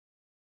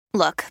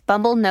Look,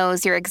 Bumble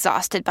knows you're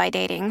exhausted by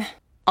dating.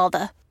 All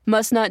the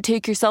must not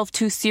take yourself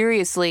too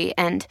seriously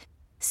and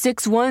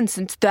 6'1"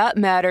 since that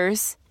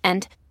matters.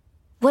 And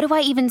what do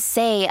I even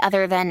say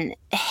other than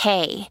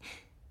hey?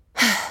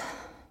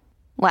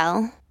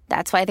 Well,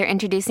 that's why they're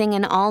introducing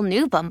an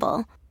all-new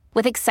Bumble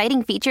with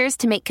exciting features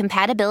to make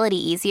compatibility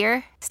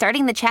easier,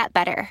 starting the chat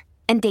better,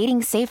 and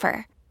dating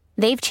safer.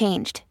 They've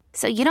changed,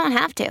 so you don't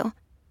have to.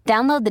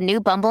 Download the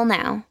new Bumble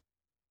now.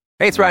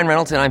 Hey, it's Ryan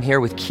Reynolds, and I'm here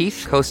with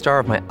Keith, co-star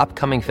of my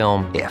upcoming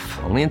film, If,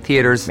 only in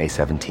theaters May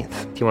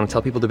 17th. Do you want to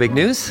tell people the big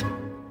news?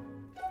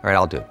 All right,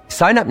 I'll do it.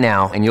 Sign up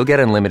now and you'll get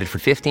unlimited for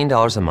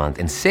 $15 a month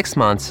and 6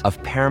 months of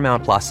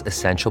Paramount Plus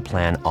Essential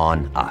Plan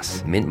on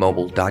us.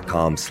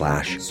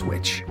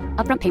 MintMobile.com/switch.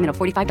 Upfront payment of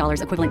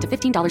 $45 equivalent to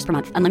 $15 per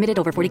month. Unlimited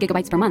over 40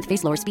 gigabytes per month.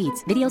 Face lower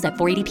speeds. Videos at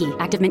 480p.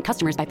 Active Mint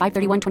customers by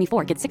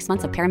 531.24 get 6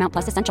 months of Paramount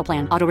Plus Essential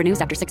Plan. Auto renews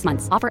after 6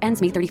 months. Offer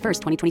ends May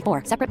 31st,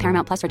 2024. Separate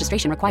Paramount Plus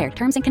registration required.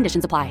 Terms and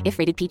conditions apply if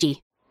rated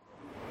PG.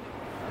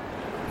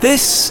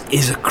 This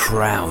is a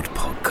crowd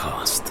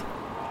podcast.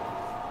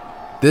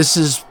 This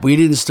is We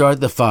Didn't Start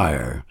the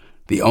Fire,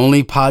 the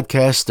only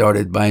podcast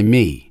started by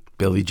me,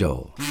 Billy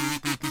Joel.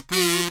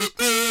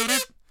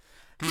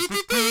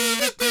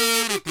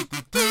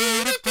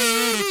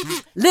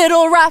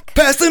 Little Rock,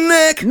 Pastor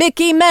Nick,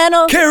 Mickey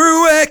Mantle,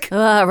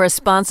 Kerouac.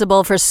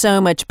 Responsible for so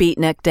much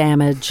beatnik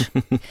damage.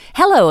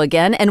 Hello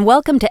again, and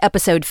welcome to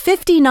episode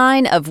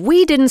 59 of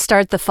We Didn't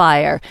Start the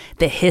Fire,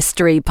 the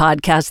history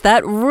podcast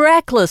that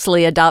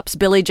recklessly adopts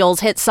Billy Joel's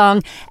hit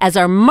song as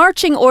our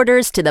marching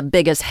orders to the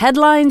biggest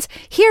headlines,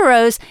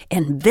 heroes,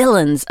 and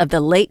villains of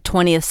the late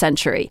 20th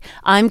century.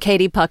 I'm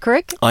Katie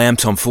Puckrick. I am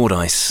Tom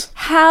Fordyce.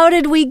 How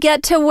did we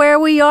get to where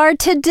we are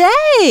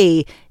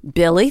today?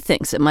 Billy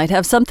thinks it might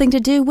have something to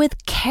do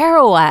with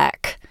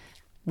Kerouac.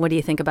 What do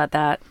you think about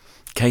that?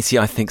 Katie,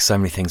 I think so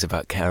many things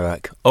about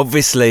Kerouac.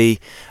 Obviously,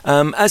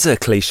 as a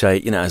cliche,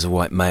 as a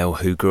white male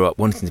who grew up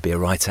wanting to be a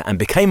writer and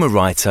became a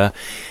writer,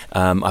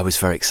 I was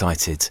very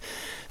excited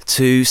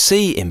to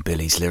see in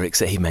Billy's lyrics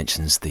that he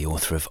mentions the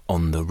author of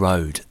On the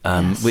Road,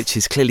 Yes. which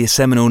is clearly a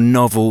seminal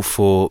novel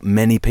for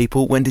many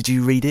people. When did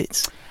you read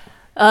it?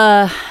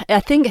 I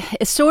think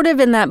it's sort of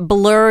in that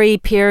blurry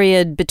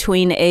period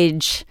between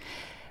age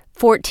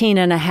 14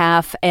 and a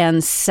half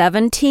and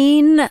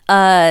 17.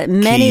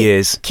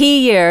 Key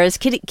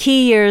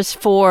years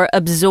for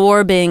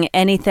absorbing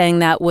anything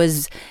that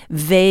was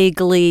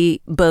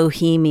vaguely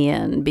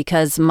bohemian,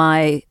 because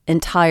my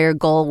entire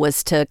goal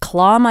was to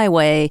claw my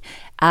way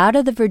out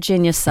of the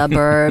Virginia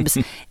suburbs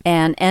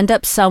and end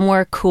up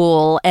somewhere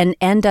cool and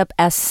end up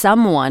as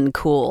someone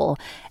cool.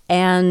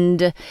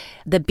 And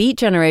the Beat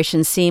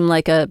Generation seemed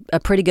like a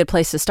pretty good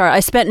place to start. I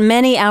spent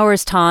many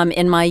hours, Tom,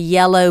 in my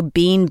yellow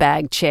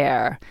beanbag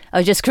chair. I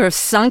was just sort of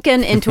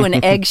sunken into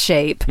an egg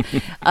shape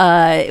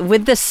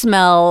with the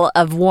smell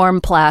of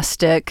warm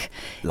plastic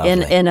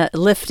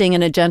lifting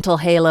in a gentle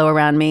halo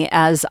around me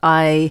as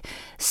I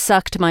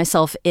sucked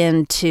myself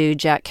into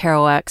Jack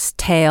Kerouac's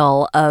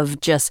tale of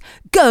just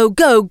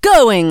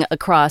going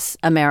across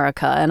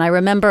America. And I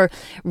remember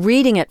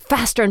reading it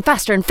faster and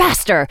faster and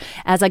faster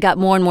as I got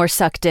more and more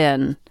sucked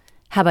in.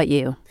 How about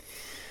you?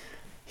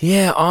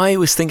 Yeah, I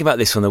was thinking about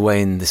this on the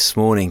way in this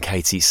morning,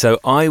 Katie. So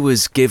I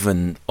was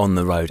given On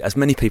the Road, as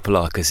many people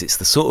are, because it's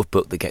the sort of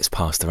book that gets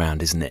passed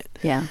around, isn't it?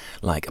 Yeah.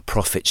 Like a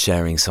prophet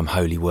sharing some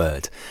holy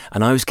word.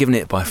 And I was given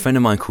it by a friend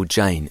of mine called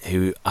Jane,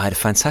 who I had a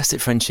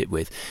fantastic friendship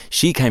with.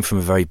 She came from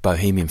a very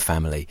bohemian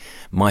family.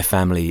 My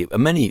family,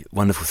 many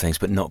wonderful things,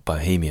 but not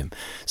bohemian.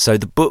 So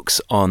the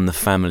books on the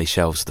family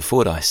shelves of the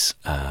Fordyce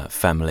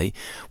family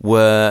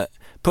were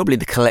probably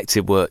the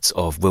collected works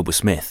of Wilbur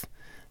Smith.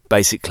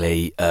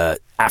 Basically,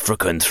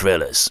 African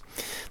thrillers,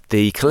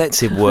 the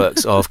collective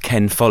works of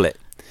Ken Follett,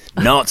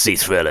 Nazi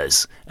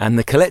thrillers, and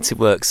the collective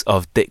works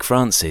of Dick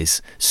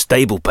Francis,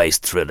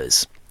 stable-paced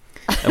thrillers,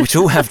 which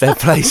all have their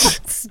place.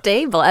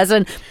 Stable, as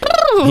in...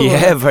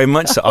 Yeah, very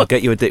much so. I'll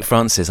get you a Dick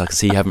Francis. I can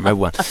see you haven't read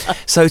one.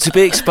 So to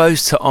be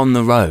exposed to On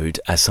the Road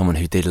as someone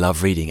who did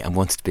love reading and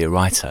wanted to be a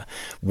writer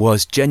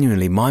was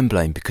genuinely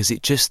mind-blowing, because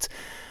it just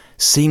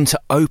seemed to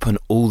open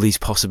all these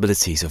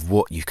possibilities of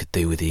what you could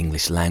do with the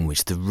English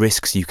language, the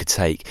risks you could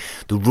take,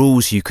 the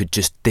rules you could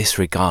just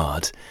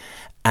disregard,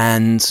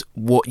 and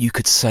what you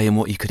could say and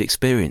what you could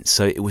experience.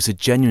 So it was a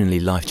genuinely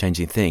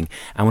life-changing thing.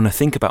 And when I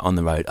think about On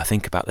the Road, I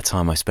think about the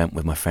time I spent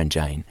with my friend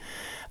Jane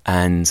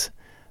and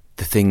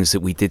the things that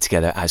we did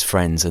together as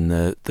friends and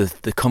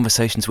the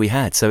conversations we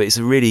had. So it's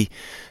a really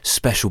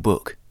special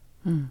book.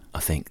 I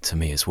think, to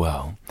me as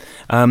well.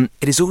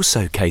 It is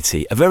also,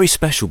 Katie, a very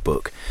special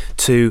book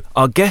to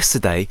our guest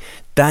today,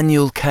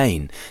 Daniel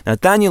Kane. Now,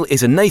 Daniel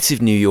is a native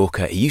New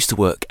Yorker. He used to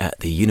work at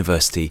the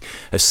University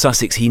of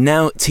Sussex. He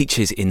now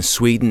teaches in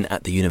Sweden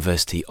at the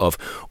University of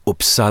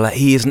Uppsala.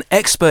 He is an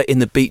expert in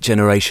the Beat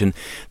Generation,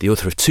 the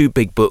author of 2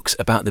 big books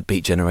about the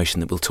Beat Generation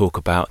that we'll talk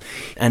about.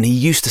 And he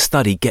used to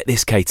study, get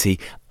this,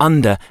 Katie,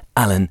 under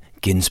Allen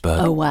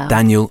Ginsberg. Oh, wow.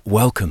 Daniel,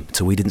 welcome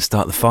to We Didn't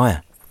Start the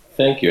Fire.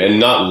 Thank you. And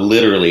not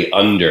literally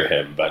under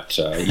him, but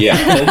yeah,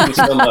 thank you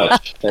so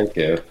much. Thank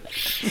you.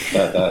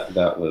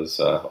 That was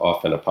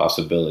often a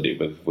possibility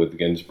with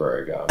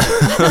Ginsberg.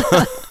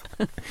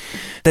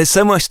 There's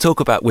so much to talk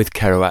about with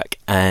Kerouac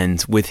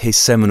and with his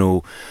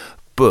seminal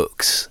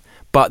books.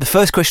 But the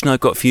first question I've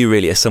got for you,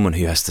 really, as someone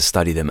who has to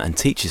study them and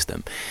teaches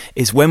them,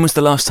 is when was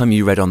the last time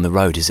you read On the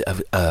Road? Is it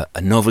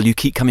a novel you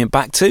keep coming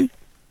back to?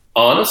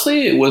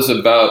 Honestly, it was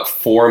about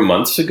 4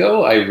 months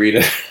ago. I read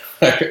it.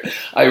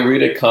 I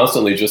read it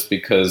constantly just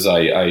because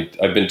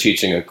I've been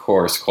teaching a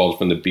course called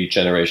From the Beat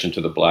Generation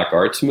to the Black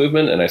Arts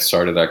Movement, and I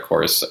started that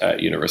course at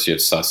University of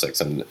Sussex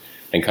and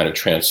kind of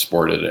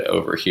transported it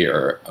over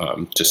here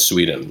to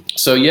Sweden.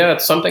 So yeah,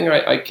 it's something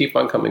I keep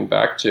on coming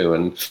back to,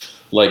 and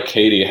like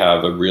Katie,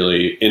 have a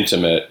really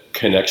intimate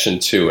connection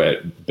to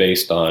it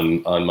based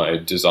on my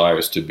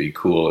desires to be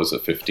cool as a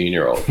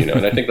 15-year-old,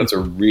 and I think that's a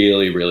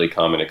really, really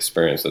common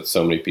experience that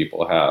so many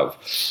people have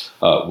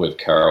with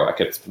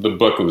Kerouac. The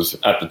book was,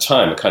 at the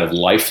time, a kind of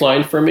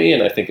lifeline for me,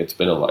 and I think it's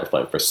been a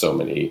lifeline for so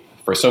many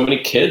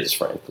kids,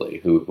 frankly,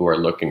 who are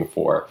looking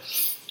for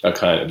a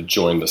kind of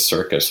join the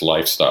circus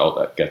lifestyle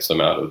that gets them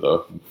out of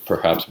the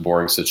perhaps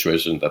boring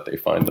situation that they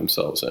find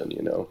themselves in,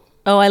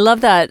 Oh, I love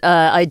that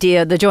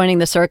idea, the joining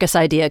the circus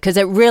idea, because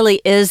it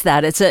really is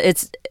that.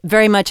 It's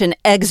very much an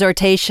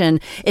exhortation,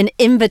 an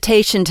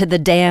invitation to the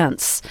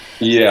dance.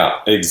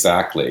 Yeah,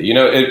 exactly.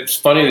 It's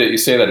funny that you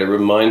say that. It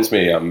reminds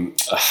me. I'm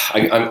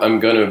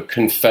going to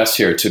confess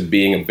here to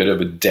being a bit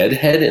of a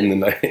Deadhead in the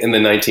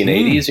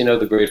 1980s.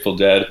 The Grateful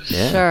Dead.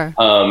 Yeah. Sure.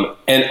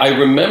 And I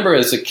remember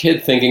as a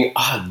kid thinking,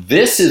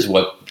 this is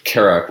what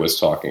Kerouac was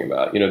talking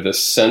about.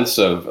 This sense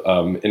of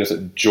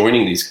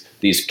joining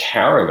these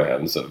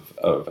caravans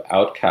of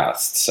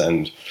outcasts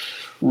and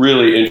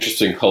really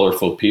interesting,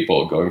 colorful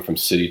people going from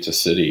city to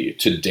city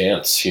to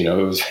dance. It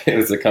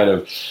was a kind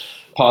of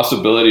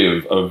possibility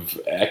of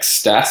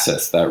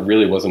ecstasis that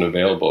really wasn't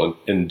available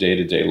in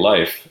day-to-day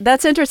life.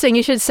 That's interesting.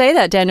 You should say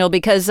that, Daniel,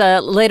 because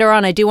later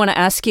on I do want to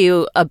ask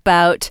you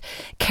about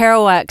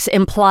Kerouac's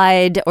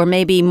implied, or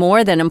maybe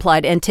more than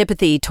implied,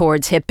 antipathy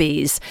towards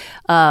hippies.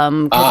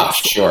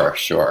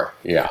 Sure.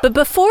 Yeah. But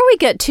before we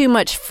get too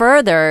much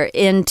further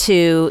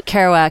into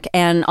Kerouac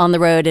and On the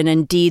Road, and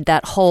indeed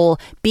that whole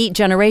beat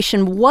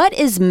generation, what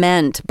is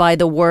meant by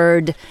the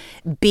word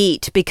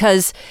beat?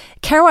 Because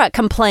Kerouac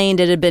complained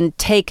it had been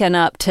taken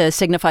up to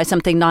signify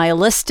something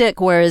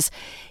nihilistic, whereas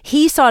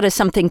he saw it as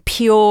something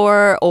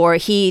pure, or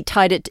he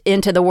tied it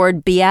into the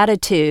word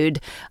beatitude.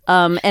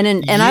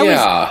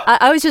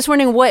 I was just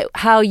wondering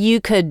how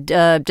you could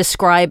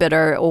describe it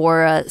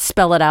or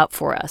spell it out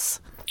for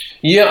us.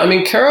 Yeah, I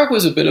mean, Kerouac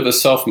was a bit of a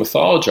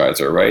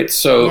self-mythologizer, right?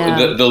 So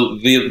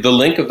the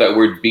link of that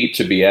word beat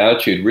to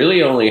beatitude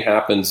really only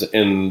happens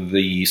in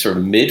the sort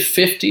of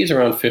mid-50s,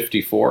 around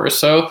 54 or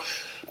so.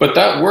 But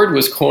that word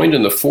was coined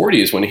in the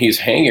 40s when he's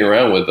hanging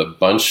around with a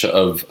bunch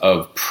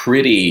of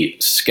pretty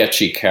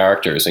sketchy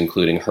characters,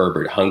 including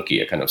Herbert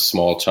Huncke, a kind of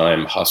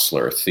small-time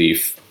hustler,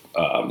 thief,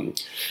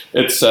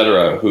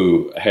 etc.,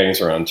 who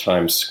hangs around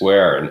Times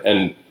Square.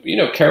 And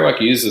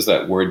Kerouac uses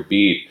that word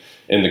beat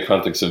in the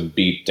context of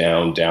beat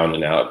down, down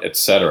and out,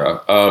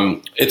 etc.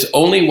 It's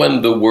only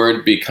when the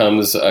word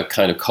becomes a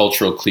kind of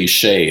cultural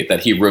cliche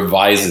that he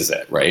revises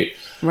it, right?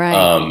 Right.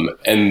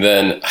 And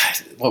then,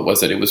 what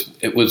was it?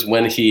 It was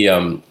when he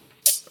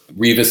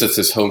revisits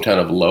his hometown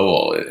of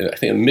Lowell, I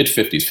think in the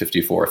mid-50s,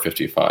 54,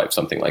 55,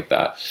 something like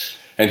that.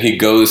 And he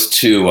goes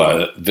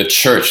to the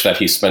church that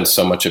he spent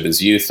so much of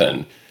his youth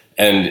in.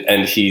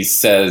 And he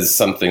says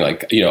something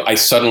like, I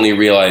suddenly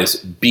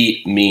realized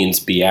beat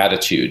means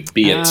beatitude,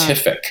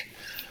 beatific.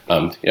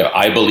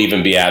 I believe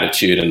in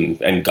beatitude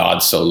and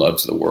God so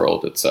loves the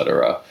world,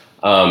 etc.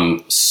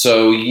 He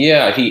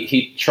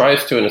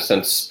tries to, in a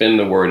sense, spin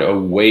the word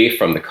away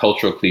from the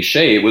cultural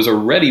cliche it was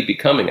already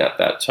becoming at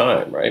that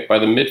time, right? By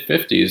the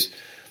mid-50s,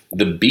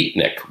 the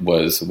beatnik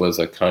was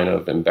a kind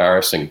of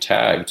embarrassing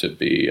tag to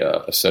be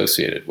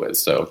associated with.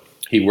 So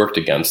he worked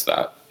against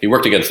that. He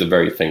worked against the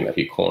very thing that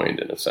he coined,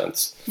 in a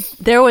sense.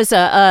 There was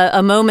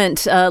a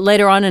moment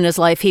later on in his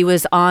life. He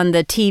was on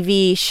the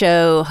TV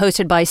show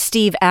hosted by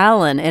Steve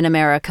Allen in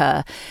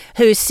America,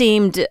 who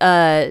seemed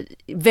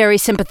very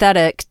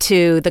sympathetic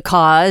to the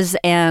cause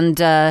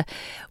and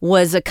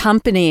was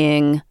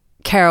accompanying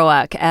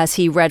Kerouac as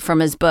he read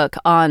from his book.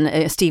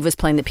 Steve was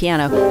playing the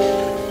piano.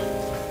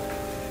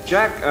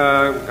 Jack,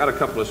 got a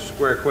couple of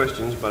square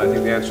questions, but I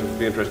think the answers will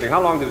be interesting.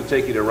 How long did it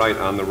take you to write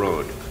On the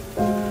Road?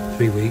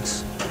 3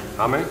 weeks.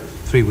 How many?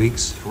 3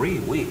 weeks. 3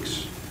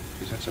 weeks?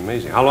 Jeez, that's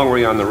amazing. How long were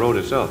you on the road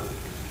itself?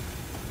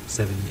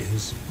 7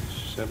 years.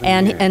 7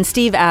 years. And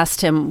Steve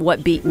asked him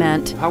what beat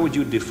meant. How would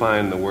you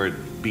define the word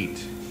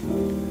beat?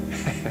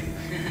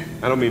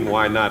 I don't mean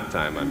why not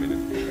time. I mean,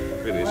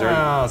 really, is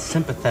there...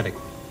 sympathetic.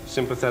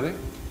 Sympathetic?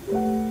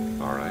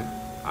 All right,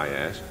 I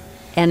ask.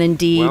 And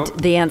indeed,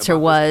 the answer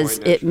was,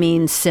 it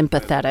means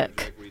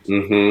sympathetic.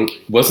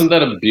 Mm-hmm. Wasn't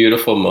that a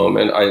beautiful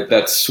moment?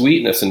 That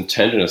sweetness and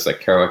tenderness that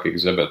Kerouac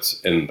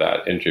exhibits in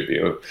that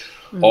interview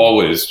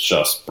always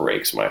just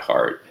breaks my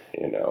heart.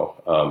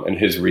 And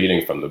his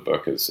reading from the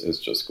book is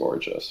just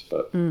gorgeous.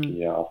 But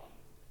yeah.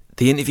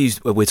 The interviews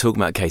we're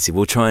talking about, Katie,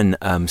 we'll try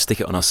and stick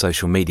it on our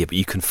social media, but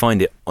you can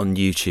find it on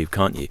YouTube,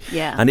 can't you?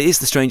 Yeah. And it is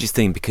the strangest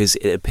thing because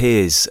it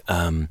appears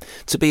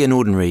to be an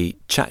ordinary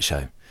chat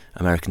show,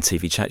 American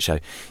TV chat show,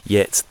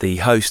 yet the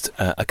host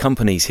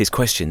accompanies his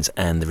questions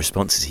and the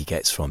responses he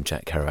gets from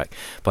Jack Kerouac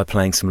by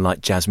playing some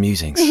light jazz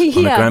musings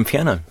on a grand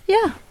piano.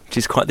 Yeah. Which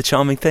is quite the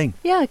charming thing.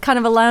 Yeah, kind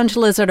of a lounge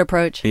lizard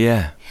approach.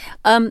 Yeah.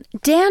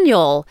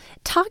 Daniel,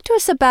 talk to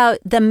us about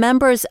the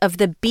members of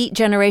the Beat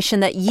generation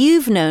that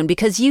you've known,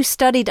 because you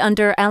studied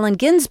under Allen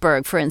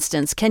Ginsberg, for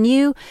instance. Can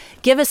you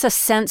give us a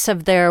sense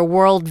of their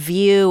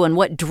worldview and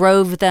what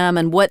drove them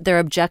and what their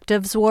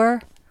objectives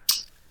were?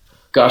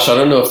 Gosh, I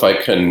don't know if I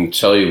can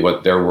tell you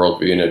what their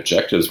worldview and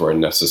objectives were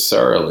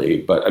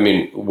necessarily, but I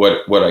mean,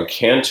 what I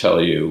can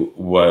tell you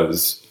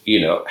was,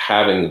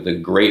 having the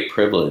great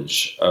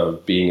privilege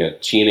of being a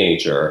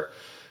teenager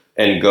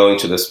and going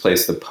to this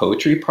place, the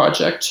Poetry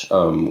Project,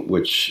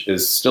 which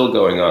is still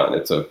going on.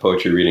 It's a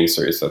poetry reading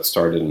series that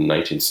started in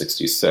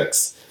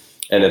 1966,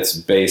 and it's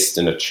based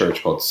in a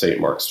church called St.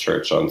 Mark's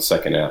Church on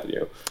 2nd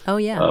Avenue. Oh,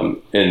 yeah.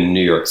 In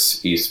New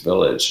York's East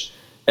Village.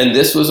 And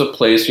this was a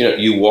place,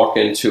 you walk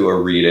into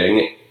a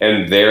reading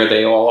and there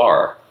they all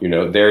are.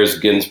 There's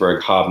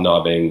Ginsberg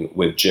hobnobbing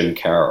with Jim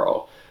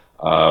Carroll.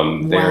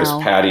 There's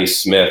Patti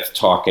Smith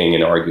talking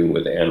and arguing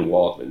with Anne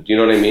Waldman. Do you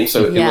know what I mean?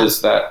 So It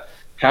was that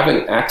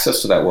having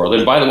access to that world.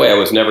 And by the way, I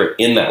was never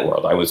in that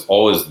world. I was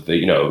always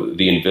the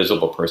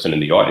invisible person in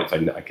the audience.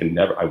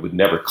 I would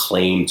never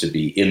claim to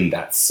be in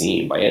that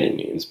scene by any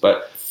means.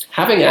 But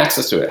having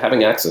access to it,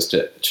 having access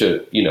to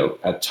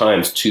at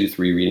times 2-3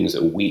 readings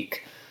a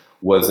week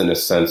was in a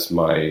sense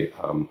my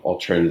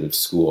alternative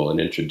school and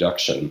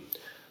introduction,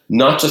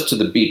 not just to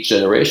the Beat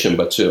generation,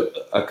 but to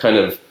a kind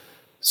of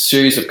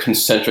series of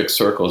concentric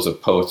circles of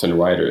poets and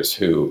writers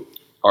who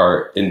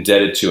are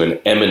indebted to and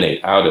emanate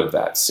out of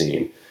that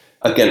scene.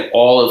 Again,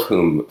 all of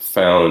whom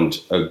found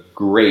a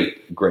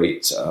great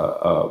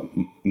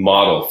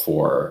model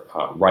for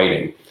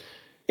writing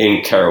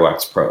in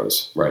Kerouac's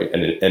prose, right,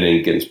 and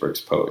in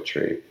Ginsberg's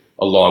poetry,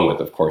 along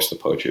with, of course, the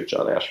poetry of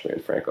John Ashbery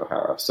and Frank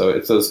O'Hara. So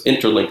it's those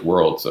interlinked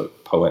worlds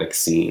of poetic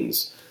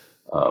scenes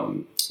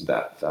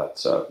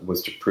that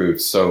was to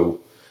prove so,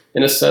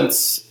 in a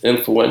sense,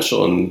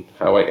 influential in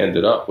how I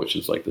ended up, which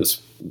is like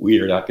this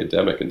weird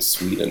academic in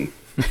Sweden,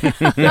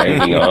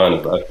 hanging on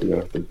about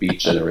the Beat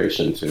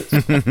generation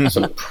to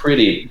some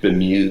pretty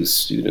bemused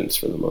students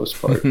for the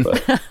most part,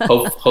 but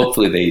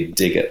hopefully they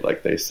dig it,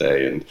 like they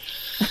say, and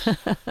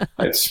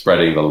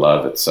spreading the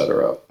love,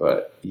 etc.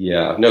 But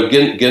yeah, no,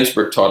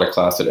 Ginsberg taught a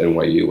class at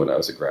NYU when I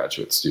was a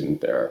graduate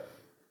student there.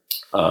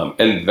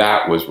 And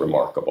that was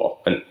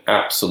remarkable, an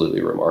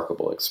absolutely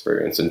remarkable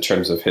experience in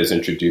terms of his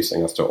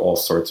introducing us to all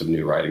sorts of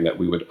new writing that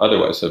we would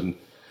otherwise have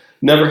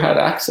never had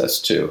access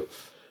to.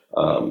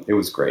 It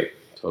was great,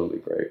 totally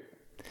great.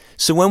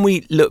 So when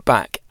we look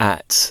back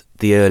at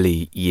the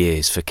early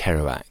years for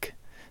Kerouac,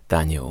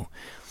 Daniel,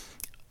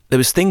 there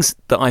was things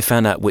that I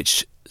found out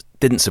which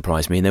didn't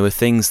surprise me, and there were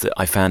things that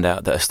I found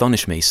out that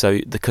astonished me. So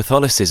the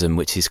Catholicism,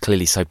 which is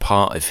clearly so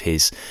part of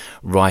his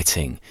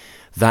writing,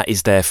 that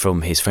is there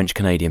from his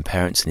French-Canadian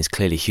parents and is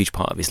clearly a huge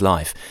part of his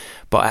life.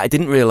 But I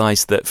didn't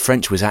realise that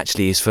French was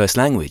actually his first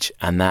language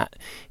and that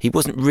he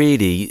wasn't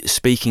really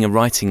speaking and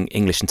writing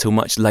English until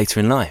much later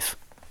in life.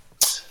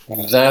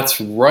 That's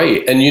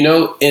right.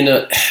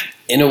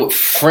 And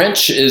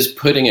French is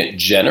putting it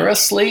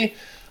generously.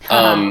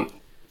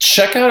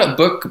 Check out a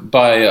book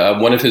by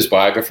one of his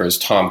biographers,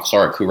 Tom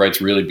Clark, who writes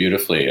really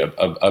beautifully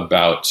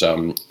about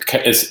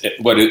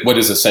what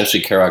is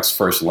essentially Kerouac's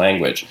first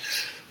language,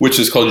 which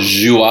is called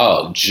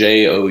Joual,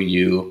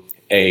 Joual.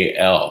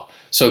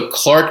 So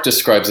Clark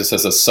describes this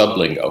as a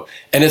sublingo,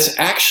 and it's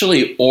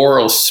actually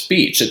oral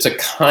speech. It's a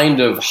kind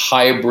of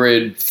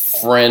hybrid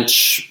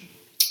French,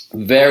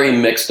 very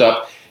mixed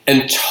up,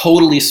 and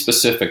totally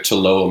specific to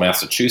Lowell,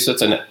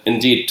 Massachusetts, and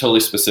indeed totally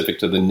specific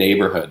to the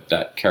neighborhood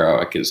that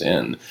Kerouac is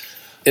in.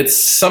 It's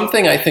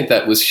something I think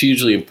that was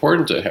hugely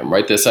important to him,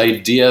 right? This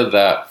idea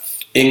that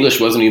English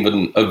wasn't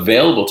even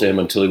available to him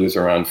until he was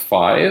around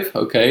 5,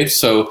 okay?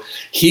 So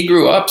he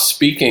grew up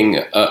speaking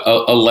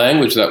a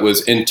language that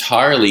was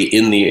entirely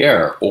in the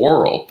air,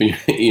 oral,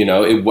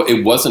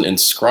 it wasn't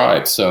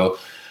inscribed. So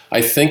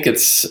I think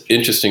it's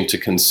interesting to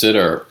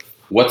consider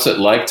what's it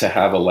like to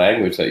have a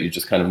language that you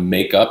just kind of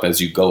make up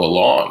as you go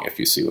along, if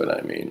you see what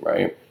I mean,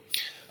 right?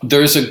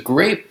 There's a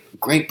great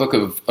book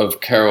of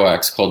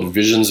Kerouac's called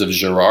Visions of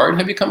Girard.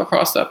 Have you come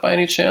across that by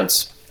any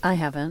chance? I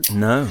haven't.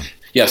 No.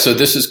 Yeah, so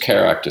this is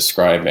Kerouac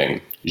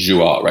describing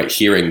Joual, right?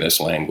 Hearing this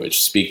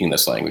language, speaking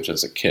this language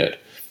as a kid.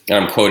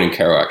 And I'm quoting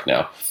Kerouac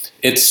now.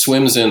 It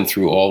swims in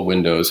through all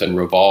windows and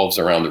revolves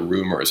around the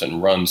rumors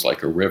and runs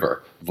like a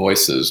river.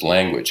 Voices,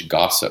 language,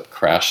 gossip,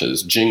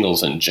 crashes,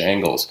 jingles and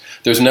jangles.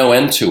 There's no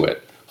end to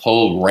it.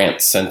 Whole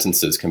rant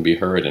sentences can be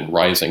heard in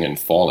rising and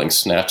falling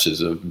snatches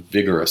of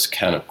vigorous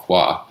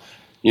Canaquois.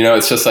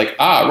 It's just like,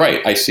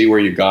 right, I see where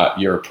you got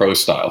your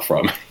prose style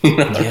from. You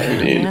know what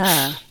I mean?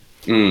 Yeah.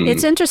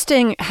 It's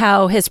interesting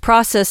how his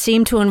process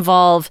seemed to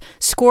involve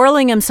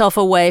squirreling himself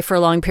away for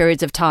long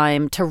periods of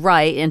time to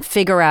write and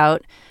figure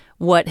out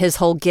what his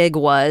whole gig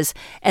was,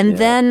 and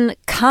then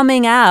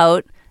coming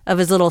out of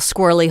his little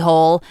squirrely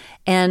hole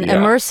and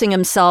immersing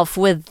himself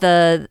with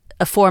the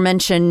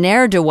aforementioned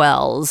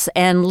ne'er-do-wells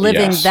and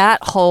living that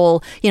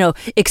whole,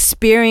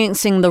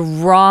 experiencing the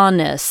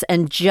rawness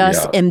and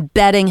just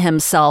embedding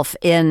himself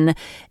in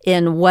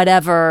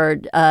whatever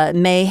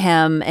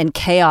mayhem and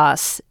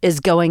chaos is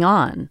going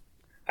on.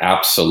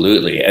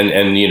 Absolutely.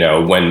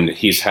 And when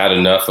he's had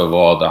enough of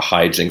all the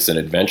hijinks and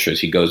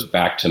adventures, he goes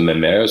back to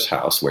Mémère's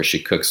house where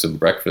she cooks him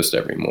breakfast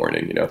every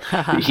morning.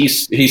 He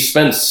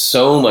spends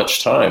so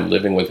much time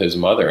living with his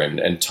mother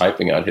and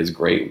typing out his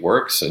great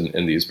works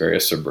in these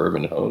various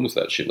suburban homes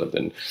that she lived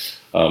in.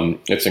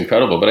 It's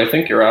incredible. But I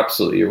think you're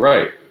absolutely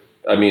right.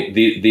 I mean,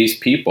 these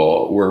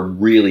people were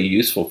really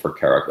useful for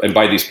Kerouac. And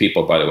by these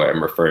people, by the way,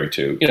 I'm referring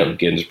to,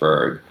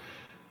 Ginsberg,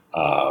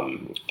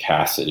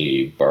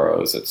 Cassidy,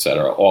 Burroughs,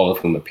 etc., all of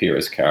whom appear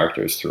as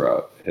characters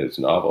throughout his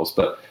novels.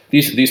 But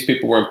these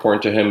people were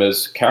important to him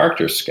as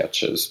character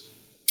sketches.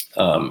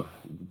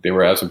 They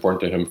were as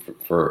important to him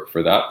for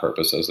that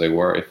purpose as they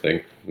were, I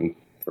think,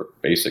 for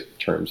basic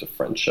terms of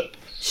friendship.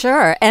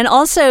 Sure. And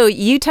also,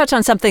 you touch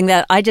on something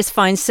that I just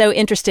find so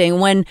interesting.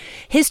 When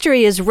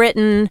history is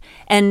written,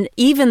 and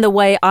even the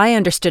way I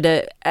understood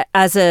it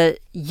as a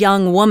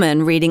young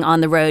woman reading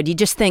On the Road, you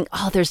just think,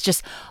 there's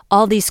just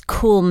all these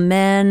cool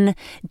men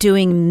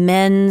doing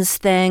men's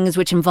things,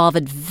 which involve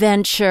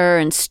adventure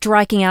and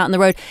striking out on the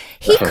road.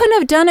 He couldn't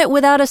have done it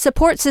without a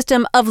support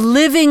system of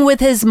living with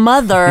his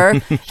mother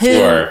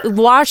who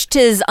washed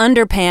his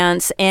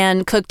underpants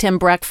and cooked him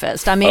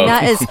breakfast. I mean,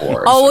 that is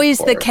always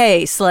the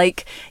case.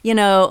 Like,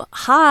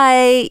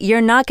 hi,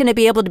 you're not going to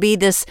be able to be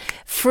this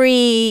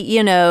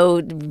free,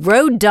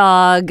 road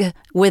dog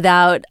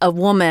without a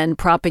woman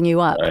propping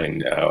you up. I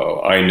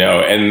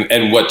know.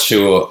 And what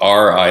to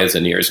our eyes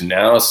and ears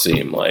now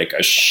seem like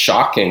a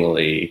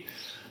shockingly,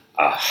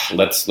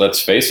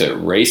 let's face it,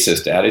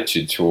 racist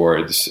attitude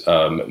towards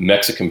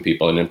Mexican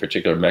people, and in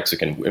particular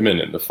Mexican women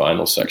in the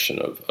final section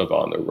of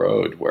On the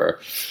Road, where,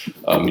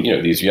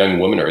 these young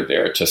women are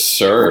there to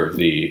serve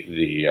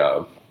the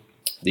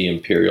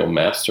imperial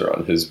master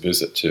on his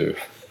visit to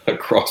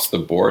across the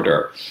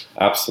border.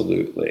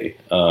 Absolutely.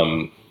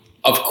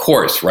 Of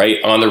course,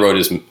 right? On the Road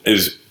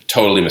is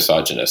totally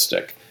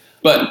misogynistic.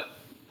 But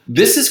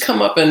this has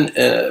come up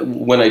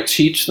when I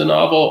teach the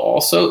novel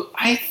also.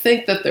 I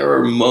think that there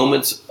are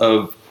moments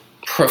of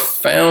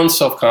profound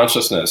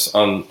self-consciousness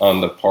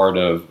on the part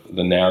of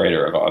the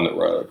narrator of On the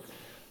Road,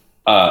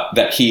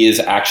 that he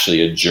is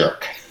actually a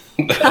jerk,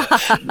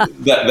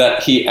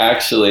 that he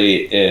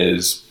actually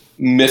is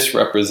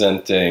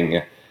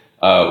misrepresenting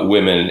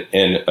women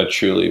in a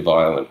truly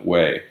violent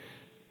way.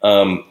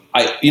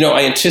 I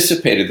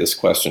anticipated this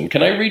question.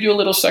 Can I read you a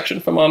little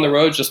section from On the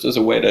Road just as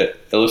a way to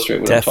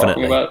illustrate what I'm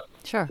talking about?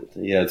 Sure.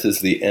 Yeah, this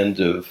is the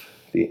end of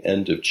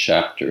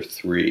chapter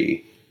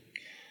 3.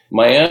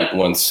 My aunt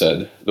once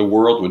said the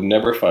world would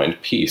never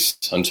find peace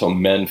until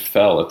men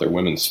fell at their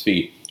women's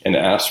feet and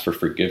asked for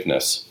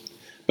forgiveness.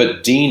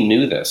 But Dean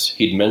knew this.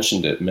 He'd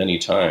mentioned it many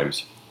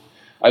times.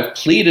 I've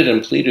pleaded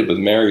and pleaded with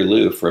Mary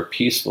Lou for a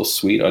peaceful,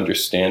 sweet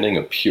understanding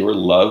of pure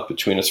love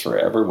between us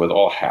forever with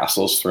all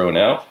hassles thrown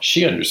out.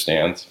 She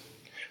understands.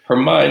 Her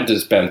mind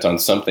is bent on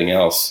something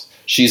else.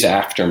 She's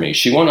after me.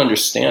 She won't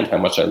understand how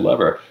much I love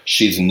her.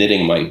 She's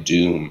knitting my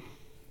doom.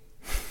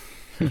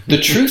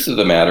 The truth of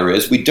the matter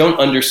is we don't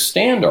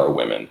understand our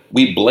women.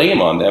 We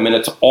blame on them, and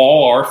it's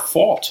all our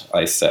fault,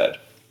 I said.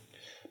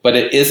 But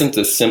it isn't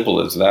as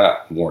simple as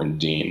that, warned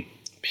Dean.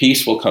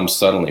 Peace will come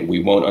suddenly.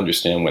 We won't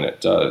understand when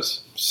it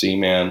does. See,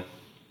 man?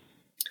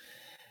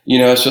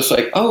 It's just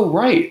like, oh,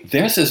 right.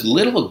 There's this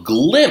little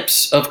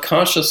glimpse of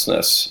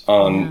consciousness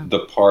on the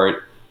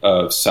part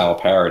of Sal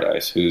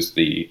Paradise, who's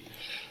the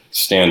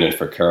stand-in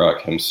for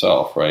Kerouac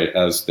himself, right?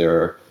 As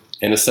they're,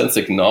 in a sense,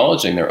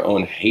 acknowledging their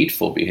own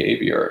hateful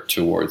behavior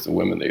towards the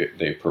women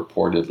they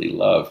purportedly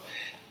love.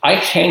 I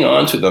hang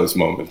on to those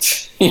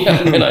moments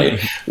when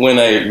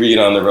I read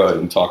On the Road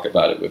and talk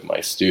about it with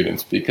my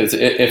students, because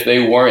if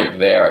they weren't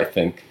there, I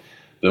think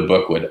the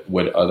book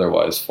would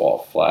otherwise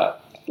fall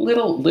flat.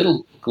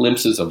 Little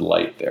glimpses of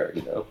light there,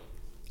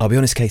 I'll be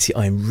honest, Katie,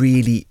 I'm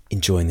really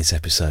enjoying this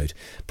episode,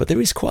 but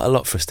there is quite a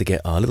lot for us to get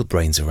our little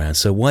brains around,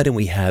 so why don't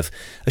we have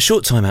a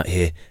short time out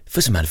here for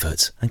some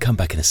adverts and come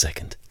back in a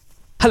second.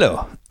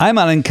 Hello, I'm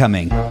Alan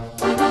Cumming,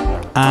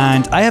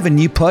 and I have a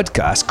new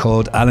podcast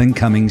called Alan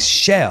Cumming's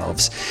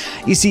Shelves.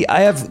 You see,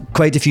 I have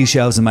quite a few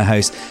shelves in my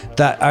house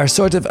that are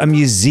sort of a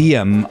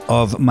museum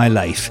of my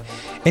life.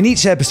 In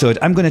each episode,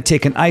 I'm going to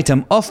take an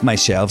item off my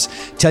shelves,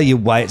 tell you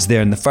why it's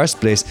there in the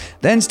first place,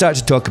 then start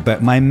to talk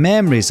about my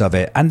memories of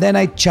it, and then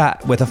I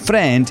chat with a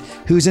friend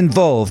who's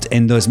involved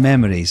in those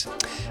memories.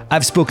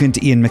 I've spoken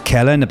to Ian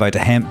McKellen about a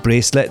hemp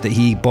bracelet that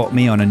he bought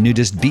me on a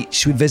nudist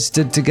beach we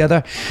visited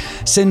together,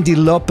 Cyndi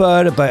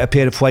Lauper about a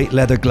pair of white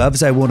leather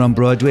gloves I wore on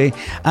Broadway,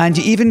 and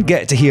you even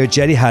get to hear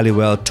Jerry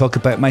Halliwell talk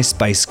about my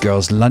Spice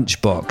Girls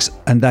lunchbox,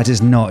 and that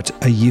is not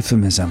a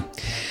euphemism.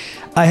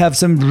 I have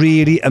some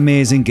really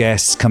amazing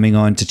guests coming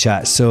on to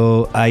chat,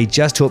 so I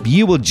just hope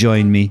you will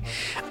join me.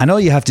 And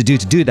all you have to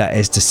do that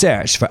is to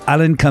search for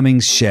Alan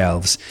Cummings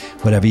Shelves,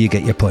 wherever you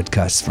get your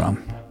podcasts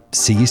from.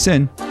 See you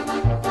soon.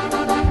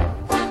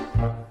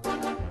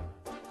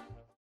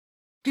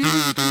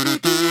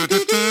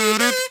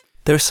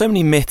 There are so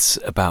many myths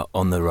about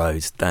On the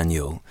Road,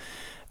 Daniel,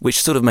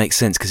 which sort of makes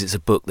sense because it's a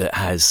book that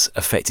has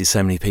affected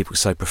so many people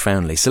so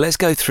profoundly. So let's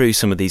go through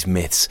some of these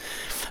myths,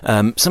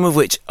 some of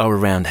which are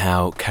around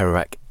how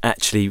Kerouac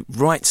actually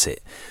writes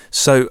it.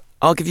 So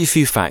I'll give you a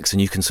few facts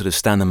and you can sort of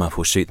stand them up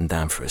or shoot them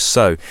down for us.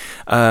 So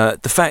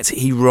the fact that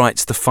he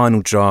writes the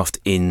final draft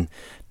in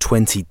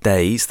 20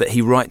 days, that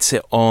he writes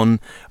it on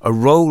a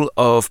roll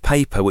of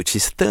paper which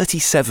is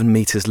 37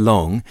 metres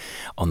long,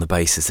 on the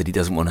basis that he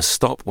doesn't want to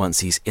stop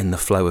once he's in the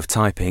flow of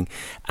typing,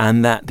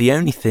 and that the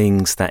only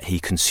things that he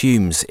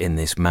consumes in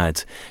this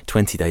mad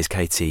 20 days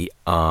KT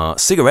are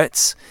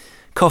cigarettes,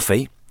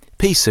 coffee,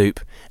 pea soup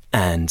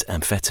and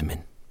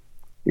amphetamine.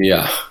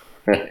 Yeah.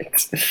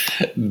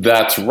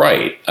 That's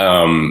right.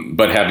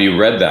 But have you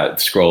read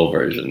that scroll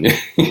version?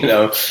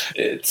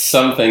 It's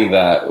something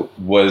that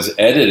was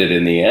edited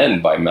in the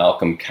end by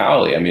Malcolm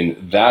Cowley. I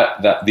mean,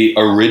 that the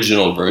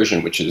original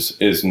version, which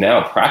is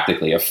now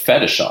practically a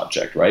fetish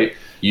object, right?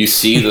 You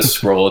see the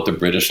scroll at the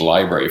British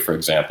Library, for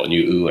example, and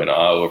you ooh and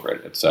ah over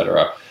it,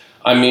 etc.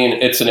 I mean,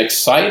 it's an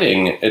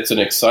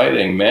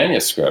exciting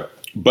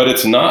manuscript, but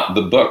it's not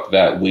the book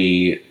that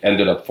we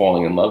ended up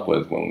falling in love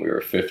with when we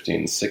were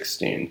 15,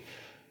 16.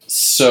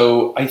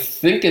 So I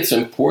think it's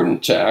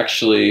important to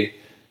actually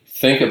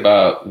think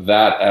about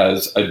that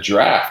as a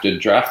draft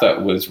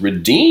that was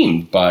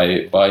redeemed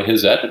by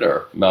his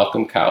editor,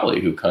 Malcolm Cowley,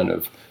 who kind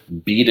of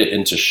beat it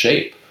into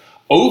shape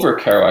over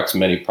Kerouac's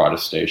many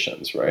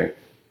protestations, right?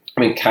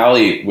 I mean,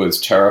 Cowley was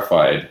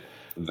terrified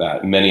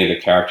that many of the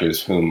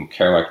characters whom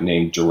Kerouac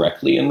named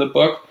directly in the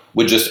book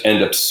would just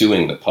end up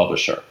suing the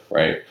publisher,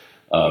 right?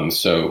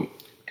 So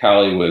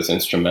Cowley was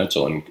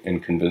instrumental in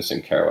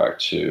convincing Kerouac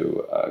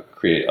to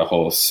create a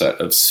whole set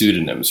of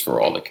pseudonyms for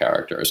all the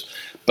characters.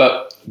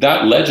 But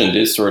that legend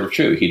is sort of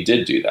true. He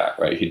did do that,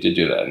 right? He did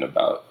do that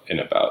in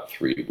about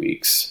 3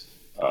 weeks.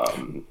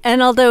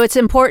 And although it's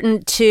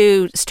important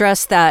to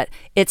stress that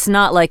it's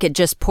not like it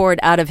just poured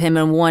out of him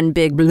in one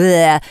big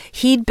bleh,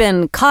 he'd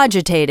been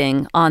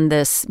cogitating on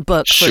this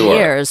book for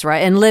years, right?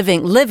 And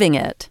living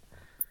it.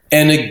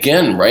 And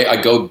again, right,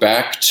 I go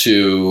back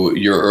to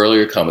your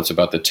earlier comments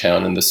about the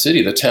town and the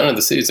city. The town and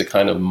the city is a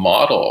kind of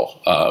model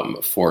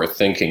for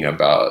thinking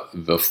about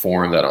the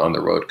form that On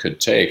the Road could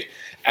take.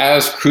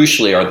 As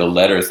crucially are the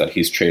letters that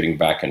he's trading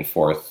back and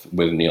forth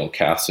with Neal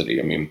Cassady.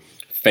 I mean,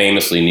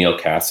 famously, Neal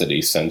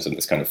Cassady sends him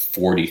this kind of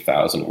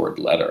 40,000 word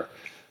letter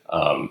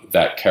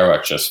that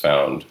Kerouac just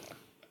found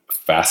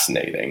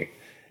fascinating.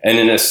 And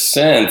in a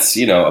sense,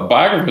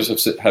 biographers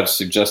have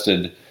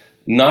suggested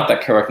not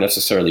that Kerouac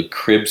necessarily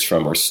cribs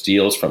from or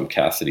steals from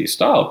Cassady's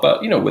style,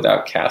 but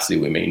without Cassady,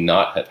 we may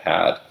not have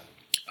had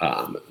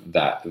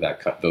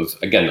those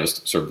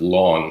sort of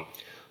long,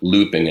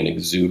 looping and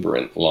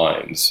exuberant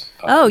lines.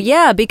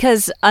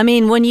 Because I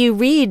mean, when you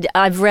read,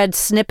 I've read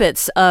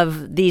snippets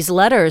of these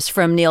letters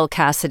from Neal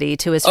Cassady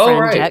to his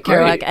friend Jack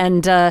Kerouac,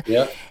 and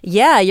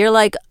you're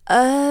like,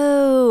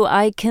 oh,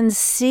 I can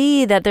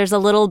see that there's a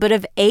little bit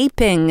of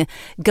aping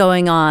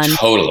going on.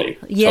 Totally.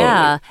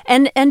 Yeah.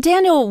 Totally. And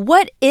Daniel,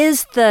 what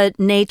is the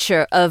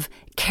nature of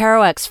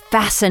Kerouac's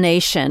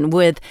fascination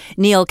with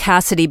Neal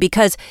Cassady?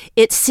 Because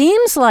it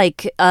seems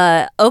like,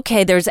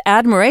 there's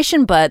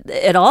admiration, but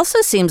it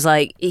also seems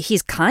like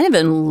he's kind of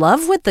in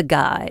love with the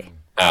guy.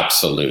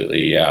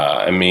 Absolutely, yeah.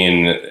 I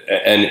mean,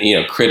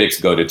 and critics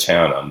go to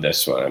town on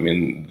this one. I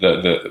mean,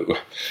 the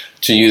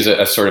to use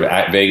a sort of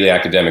vaguely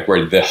academic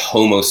word, the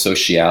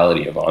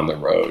homosociality of On the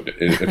Road.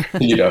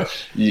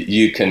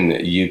 You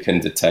can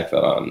detect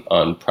that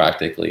on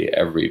practically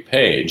every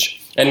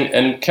page.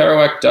 And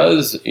Kerouac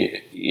does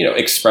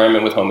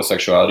experiment with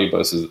homosexuality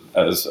both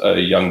as a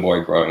young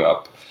boy growing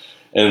up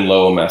in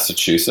Lowell,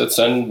 Massachusetts,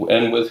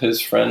 and with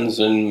his friends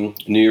in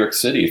New York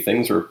City.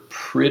 Things were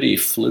pretty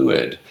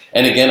fluid.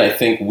 And again, I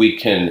think we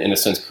can, in a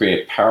sense,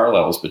 create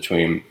parallels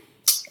between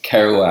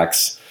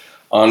Kerouac's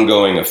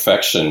ongoing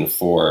affection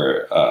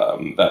for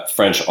that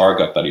French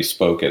argot that he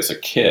spoke as a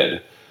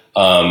kid,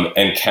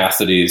 and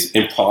Cassady's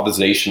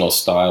improvisational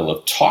style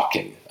of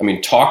talking. I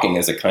mean, talking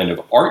as a kind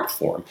of art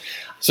form.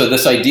 So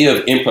this idea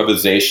of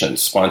improvisation,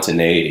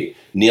 spontaneity,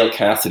 Neal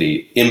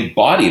Cassady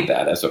embodied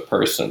that as a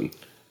person.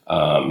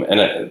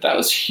 And that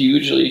was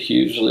hugely,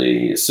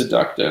 hugely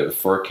seductive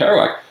for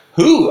Kerouac,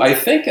 who I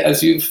think,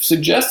 as you've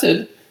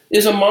suggested,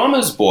 is a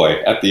mama's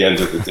boy at the end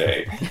of the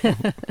day.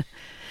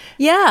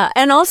 Yeah,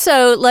 and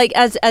also, like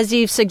as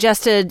you've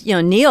suggested,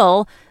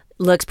 Neal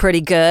looks pretty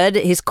good.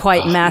 He's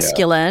quite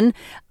masculine.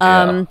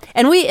 Yeah.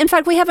 And we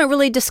haven't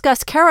really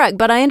discussed Kerouac,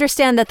 but I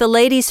understand that the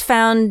ladies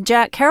found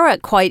Jack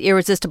Kerouac quite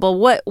irresistible.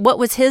 What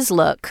was his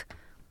look?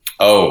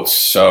 Oh,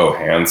 so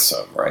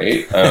handsome,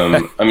 right?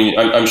 I mean,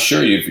 I'm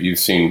sure you've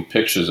seen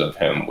pictures of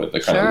him with the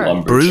kind of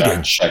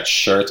lumberjack check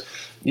shirt.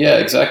 Yeah,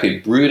 exactly.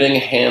 Brooding,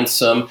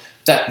 handsome,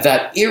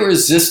 that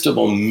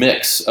irresistible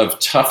mix of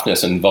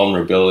toughness and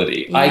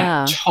vulnerability.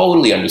 Yeah. I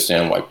totally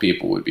understand why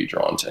people would be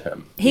drawn to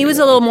him. He was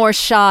a little more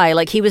shy,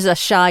 like he was a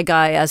shy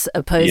guy as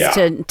opposed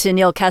to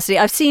Neil Cassidy.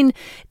 I've seen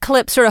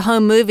clips, sort of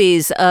home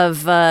movies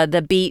of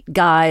the beat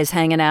guys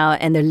hanging out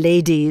and their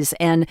ladies,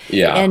 and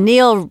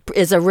Neil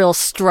is a real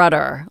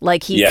strutter.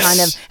 Like he kind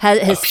of has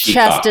his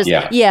chest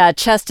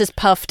chest is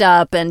puffed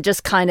up and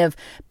just kind of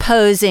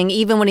posing,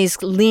 even when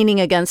he's leaning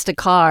against a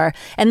car.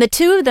 And the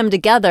two of them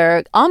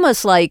together,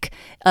 almost like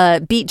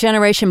Beat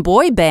Generation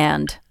boy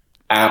band.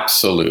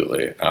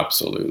 Absolutely.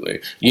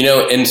 You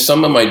know, in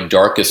some of my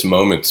darkest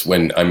moments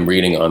when I'm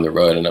reading On the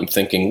Road and I'm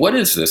thinking, what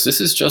is this? This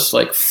is just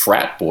like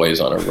frat boys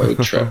on a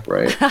road trip,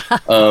 right?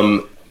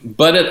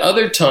 But at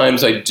other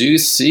times, I do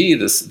see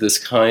this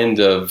kind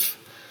of,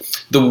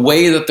 the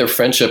way that their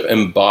friendship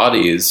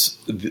embodies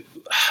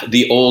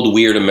the old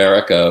weird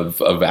America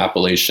of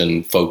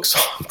Appalachian folk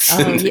songs.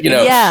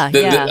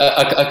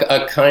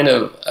 A kind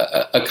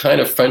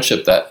of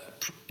friendship that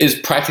is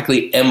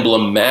practically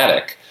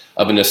emblematic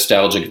of a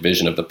nostalgic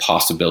vision of the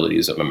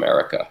possibilities of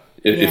America,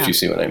 if you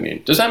see what I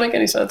mean. Does that make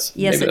any sense?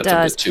 Yes, Maybe it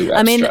that's does. A bit too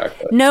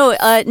abstract.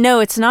 No,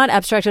 it's not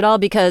abstract at all,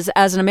 because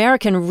as an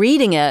American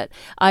reading it,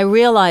 I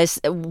realize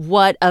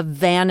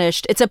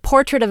it's a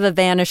portrait of a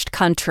vanished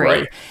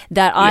country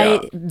that I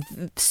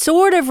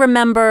sort of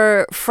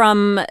remember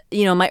from,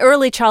 my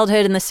early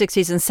childhood in the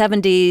 60s and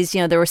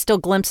 70s. There were still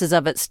glimpses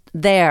of it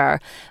there.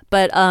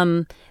 But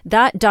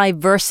that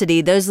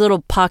diversity, those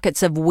little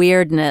pockets of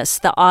weirdness,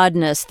 the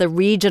oddness, the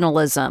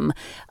regionalism,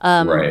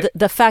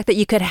 the fact that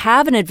you could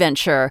have an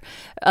adventure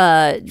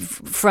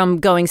from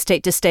going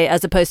state to state,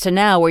 as opposed to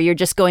now where you're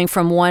just going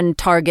from one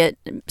Target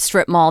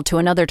strip mall to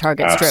another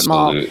Target strip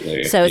mall.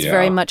 So it's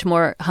very much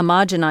more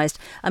homogenized.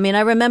 I mean,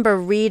 I remember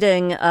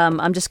reading,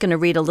 I'm just going to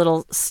read a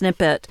little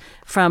snippet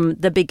from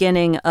the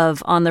beginning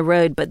of On the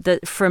Road,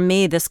 but for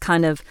me, this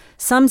kind of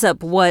sums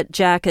up what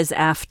Jack is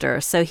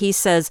after. So he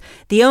says,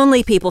 the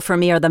only people for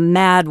me are the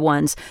mad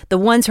ones, the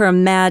ones who are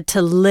mad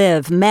to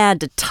live, mad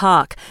to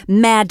talk,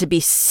 mad to be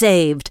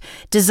saved,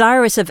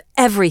 desirous of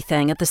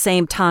everything at the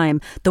same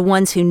time, the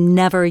ones who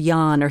never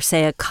yawn or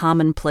say a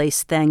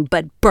commonplace thing,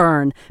 but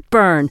burn,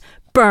 burn,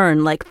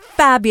 burn like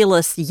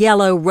fabulous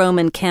yellow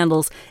Roman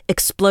candles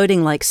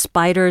exploding like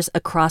spiders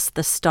across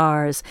the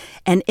stars.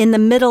 And in the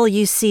middle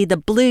you see the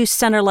blue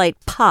center light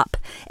pop,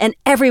 and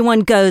everyone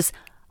goes,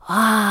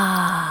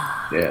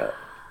 ah. Yeah.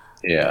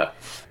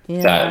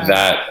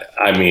 That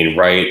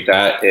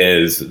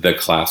is the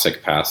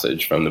classic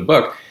passage from the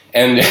book.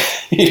 And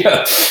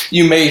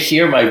you may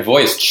hear my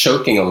voice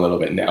choking a little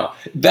bit now.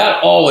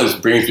 That always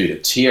brings me to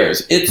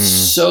tears. It's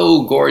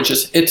so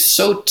gorgeous. It's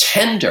so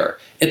tender.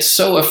 It's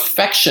so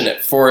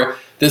affectionate for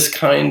this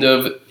kind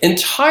of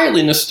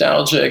entirely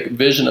nostalgic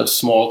vision of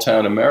small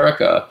town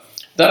America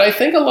that I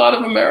think a lot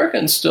of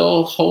Americans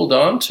still hold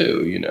on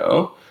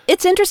to,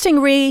 It's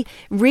interesting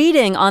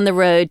reading On the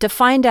Road to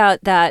find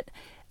out that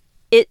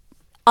it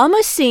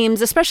almost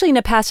seems, especially in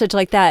a passage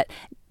like that,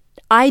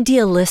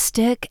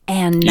 idealistic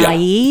and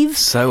naive.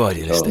 So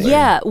idealistic.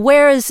 Yeah.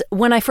 Whereas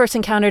when I first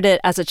encountered it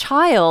as a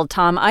child,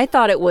 Tom, I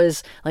thought it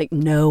was like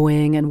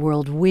knowing and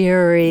world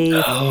weary.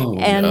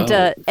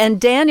 And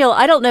Daniel,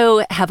 I don't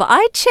know, have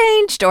I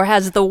changed or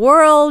has the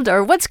world,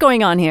 or what's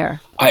going on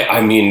here?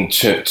 I mean,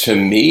 to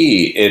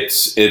me,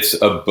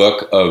 it's a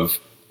book of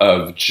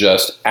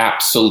just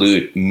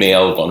absolute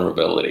male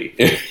vulnerability.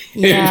 It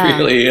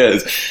really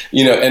is.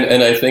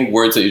 And I think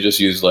words that you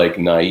just use, like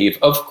naive,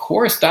 of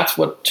course, that's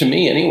what, to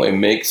me anyway,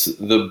 makes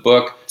the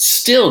book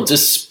still,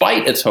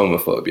 despite its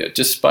homophobia,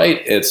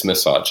 despite its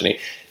misogyny,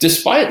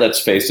 despite, let's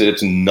face it,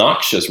 its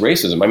noxious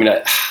racism. I mean,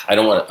 I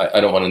don't want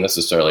to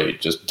necessarily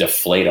just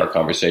deflate our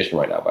conversation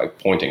right now by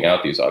pointing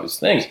out these obvious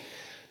things.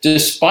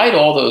 Despite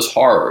all those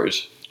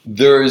horrors,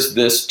 there's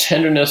this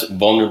tenderness,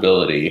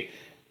 vulnerability,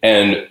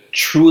 and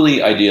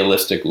truly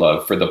idealistic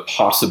love for the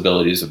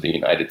possibilities of the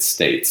United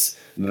States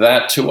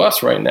that to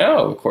us right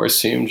now, of course,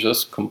 seems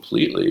just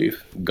completely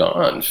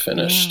gone,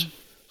 finished,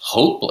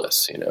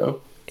 hopeless,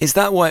 Is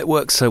that why it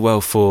works so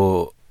well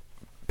for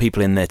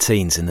people in their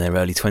teens, in their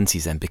early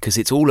 20s then? Because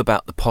it's all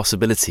about the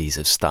possibilities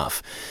of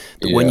stuff.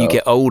 But when you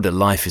get older,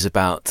 life is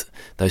about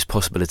those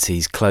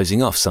possibilities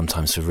closing off,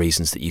 sometimes for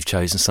reasons that you've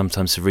chosen,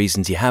 sometimes for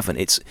reasons you haven't.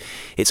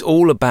 It's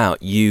all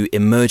about you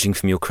emerging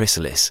from your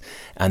chrysalis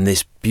and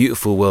this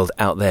beautiful world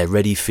out there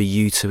ready for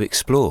you to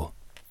explore.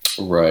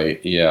 Right.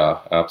 Yeah,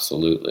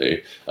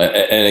 absolutely.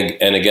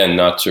 And again,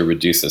 not to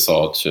reduce this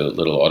all to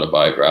little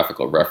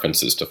autobiographical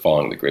references to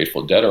following the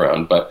Grateful Dead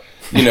around, but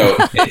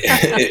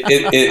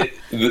the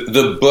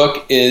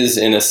book is,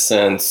 in a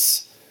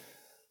sense,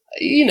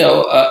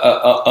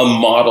 a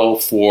model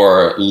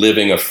for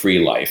living a free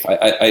life.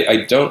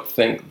 I don't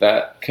think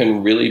that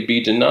can really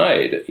be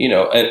denied.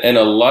 And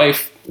a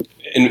life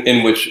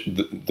in which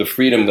the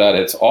freedom that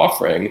it's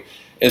offering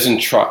is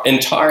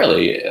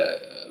entirely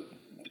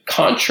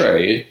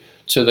contrary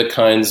to the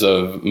kinds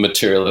of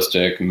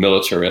materialistic,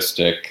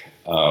 militaristic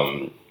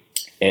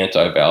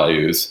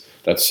anti-values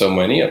that so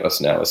many of us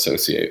now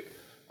associate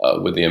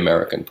with the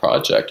American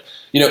project.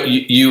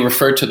 You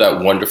referred to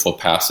that wonderful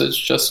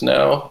passage just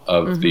now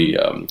of the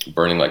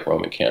burning like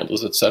Roman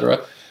candles,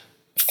 etc.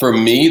 For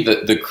me,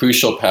 the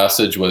crucial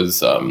passage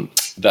was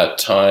that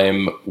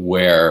time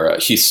where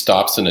he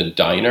stops in a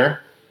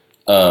diner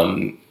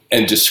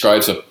and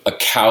describes a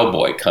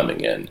cowboy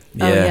coming in.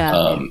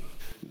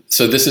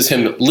 So this is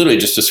him literally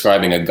just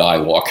describing a guy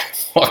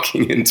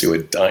walking into a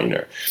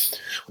diner.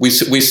 We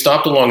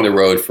stopped along the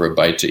road for a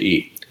bite to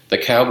eat. The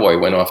cowboy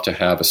went off to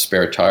have a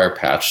spare tire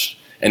patched,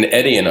 and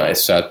Eddie and I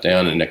sat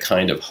down in a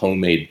kind of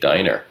homemade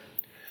diner.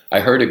 I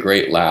heard a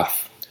great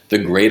laugh, the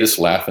greatest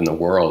laugh in the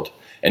world.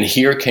 And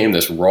here came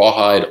this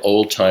rawhide,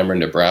 old-timer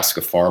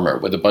Nebraska farmer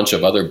with a bunch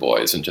of other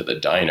boys into the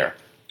diner.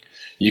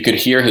 You could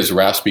hear his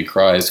raspy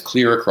cries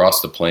clear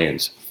across the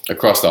plains,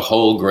 across the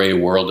whole gray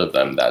world of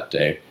them that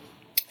day.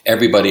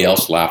 Everybody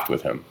else laughed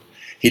with him.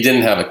 He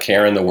didn't have a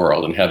care in the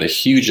world and had the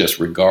hugest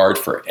regard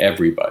for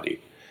everybody.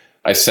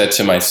 I said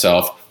to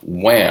myself,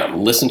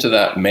 wham, listen to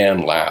that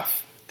man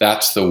laugh.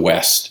 That's the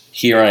West.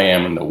 Here I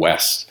am in the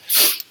West.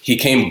 He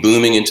came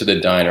booming into the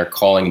diner,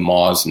 calling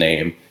Ma's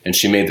name, and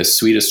she made the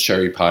sweetest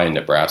cherry pie in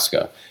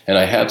Nebraska. And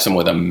I had some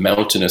with a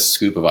mountainous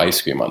scoop of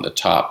ice cream on the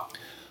top.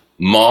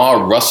 Ma,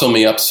 rustle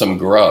me up some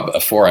grub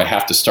afore I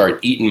have to start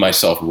eating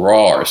myself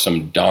raw or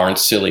some darn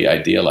silly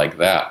idea like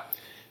that.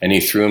 And he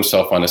threw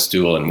himself on a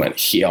stool and went,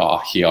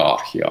 hya, hya,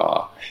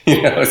 hya.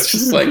 It's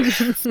just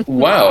like,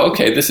 wow,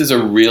 okay, this is a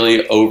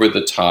really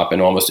over-the-top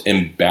and almost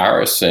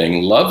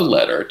embarrassing love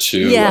letter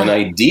to an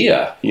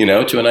idea,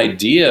 to an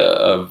idea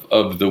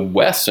of the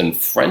West and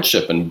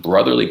friendship and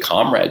brotherly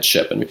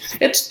comradeship. And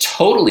it's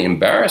totally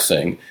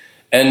embarrassing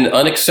and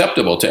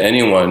unacceptable to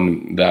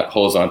anyone that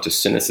holds on to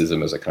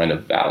cynicism as a kind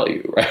of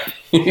value, right?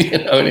 You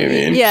know what I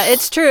mean? Yeah,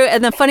 it's true.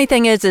 And the funny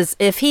thing is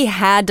if he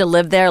had to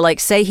live there, like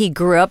say he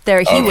grew up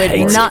there, he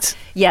would not.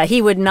 Yeah,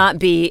 he would not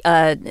be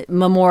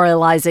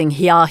memorializing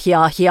hya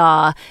hya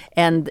hya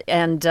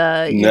and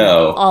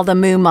all the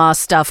Moo-Ma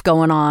stuff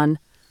going on.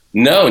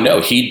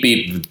 No, he'd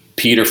be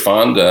Peter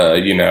Fonda,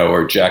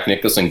 or Jack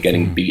Nicholson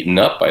getting beaten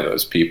up by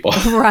those people.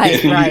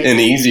 Right. An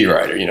Easy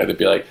Rider, they'd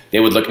be like,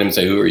 they would look at him and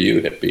say, who are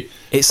you, hippie?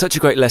 It's such a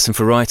great lesson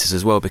for writers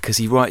as well, because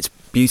he writes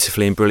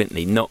beautifully and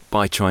brilliantly, not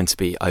by trying to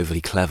be overly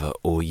clever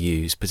or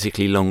use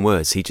particularly long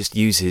words. He just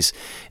uses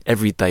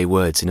everyday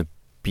words in a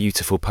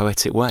beautiful,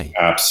 poetic way.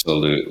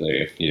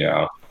 Absolutely,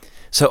 yeah.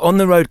 So On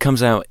the Road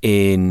comes out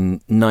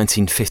in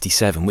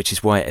 1957, which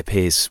is why it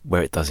appears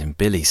where it does in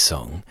Billy's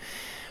song.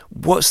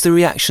 What's the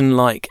reaction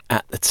like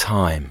at the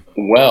time?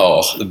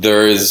 Well,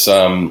 there is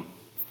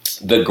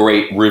the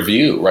great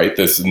review, right?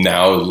 This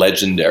now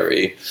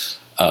legendary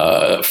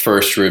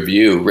first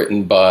review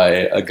written by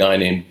a guy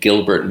named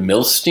Gilbert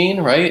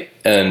Milstein, right?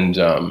 And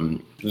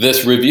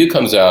this review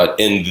comes out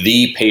in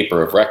the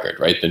paper of record,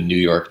 right? The New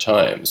York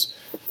Times.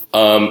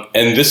 And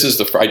this is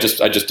I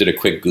just did a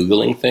quick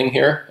Googling thing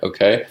here,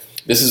 okay?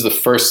 This is the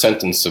first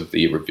sentence of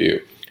the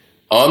review.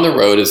 On the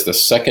Road is the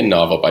second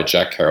novel by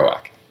Jack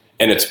Kerouac,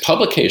 and its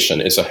publication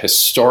is a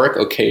historic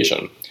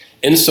occasion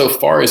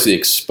insofar as the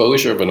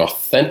exposure of an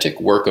authentic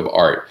work of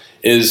art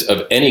is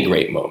of any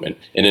great moment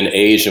in an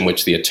age in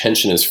which the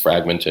attention is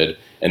fragmented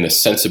and the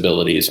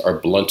sensibilities are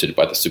blunted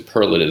by the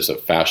superlatives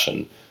of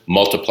fashion,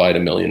 multiplied a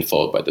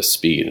millionfold by the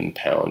speed and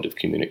pound of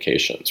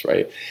communications,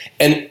 right?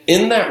 And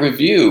in that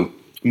review,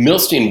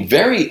 Milstein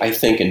very, I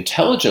think,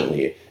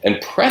 intelligently and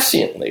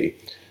presciently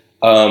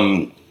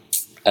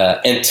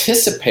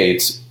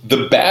anticipates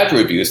the bad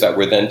reviews that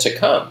were then to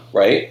come,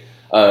 right?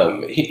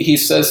 He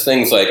says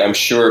things like, I'm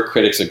sure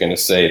critics are going to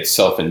say it's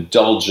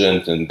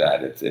self-indulgent and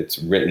that it's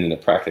written in a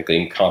practically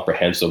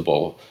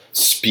incomprehensible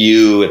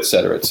spew, et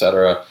cetera, et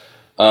cetera.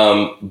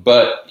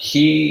 But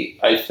he,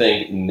 I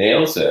think,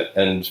 nails it.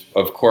 And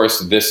of course,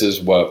 this is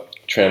what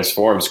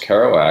transforms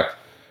Kerouac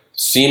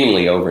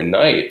seemingly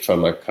overnight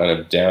from a kind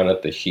of down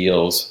at the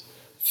heels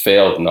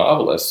failed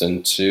novelist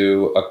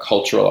into a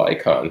cultural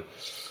icon.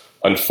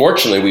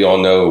 Unfortunately, we all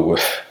know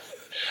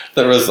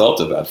the result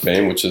of that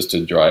fame, which is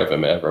to drive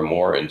him ever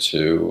more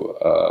into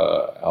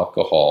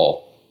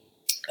alcohol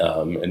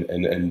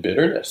and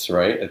bitterness,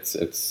 right?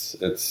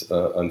 It's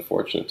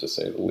unfortunate to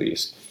say the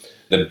least.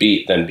 The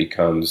beat then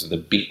becomes the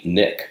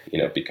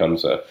beatnik,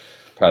 becomes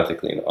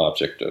practically an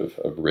object of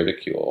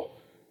ridicule.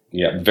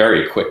 Yeah,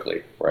 very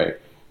quickly, right?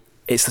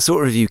 It's the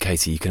sort of review,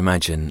 Katie, you can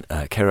imagine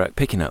Kerouac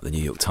picking up the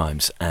New York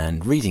Times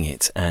and reading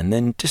it and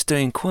then just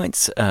doing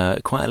quite a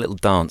little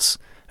dance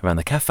around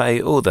the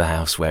cafe or the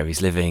house where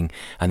he's living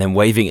and then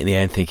waving it in the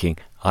air and thinking,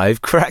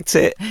 I've cracked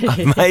it,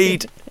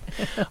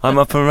 I'm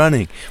up and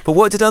running. But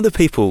what did other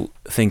people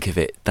think of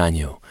it,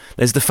 Daniel?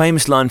 There's the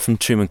famous line from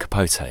Truman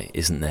Capote,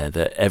 isn't there,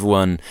 that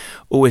everyone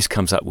always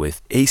comes up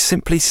with. He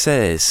simply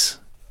says,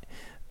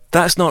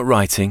 that's not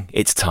writing,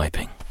 it's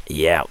typing.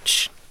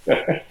 Youch.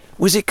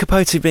 Was it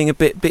Capote being a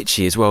bit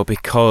bitchy as well,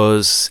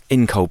 because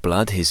In Cold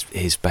Blood, his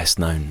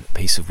best-known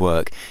piece of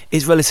work,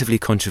 is relatively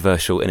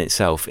controversial in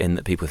itself in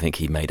that people think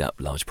he made up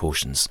large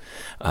portions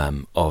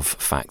of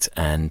fact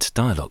and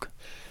dialogue?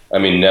 I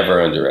mean,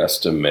 never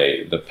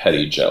underestimate the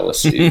petty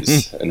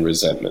jealousies and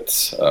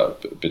resentments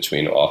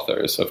between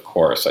authors. Of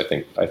course, I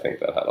think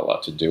that had a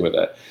lot to do with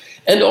it.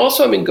 And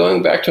also, I mean,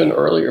 going back to an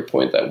earlier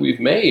point that we've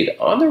made,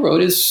 On the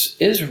Road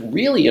is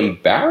really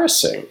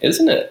embarrassing,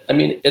 isn't it? I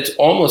mean, it's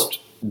almost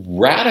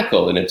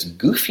radical in its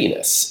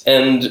goofiness.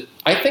 And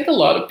I think a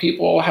lot of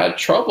people had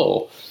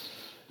trouble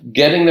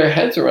getting their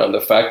heads around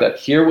the fact that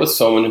here was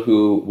someone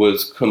who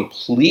was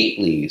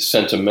completely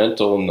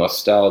sentimental,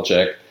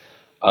 nostalgic,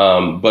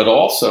 but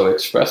also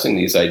expressing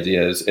these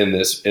ideas in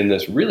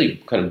this really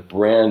kind of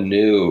brand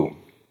new,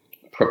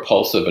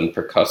 propulsive and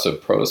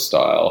percussive prose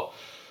style,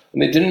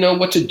 and they didn't know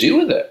what to do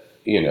with it.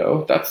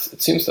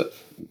 It seems that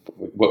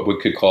what we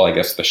could call, I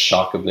guess, the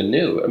shock of the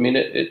new. I mean,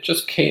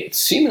 it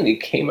seemingly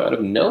came out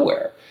of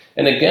nowhere.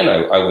 And again,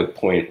 I would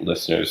point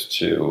listeners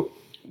to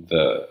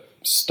the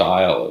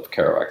style of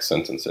Kerouac's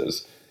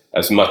sentences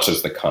as much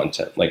as the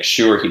content. Like,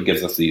 sure, he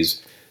gives us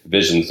these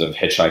visions of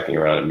hitchhiking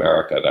around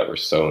America that were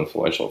so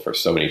influential for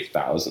so many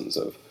thousands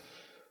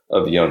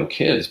of young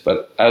kids.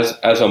 But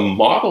as a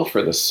model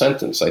for the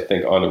sentence, I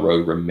think On the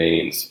Road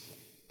remains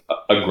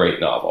a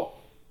great novel.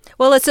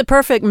 Well, it's a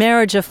perfect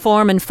marriage of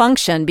form and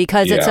function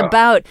because it's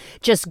about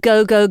just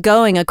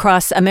going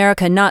across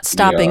America, not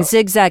stopping,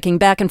 zigzagging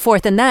back and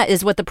forth. And that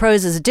is what the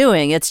prose is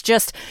doing. It's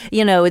just,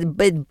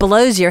 it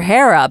blows your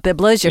hair up. It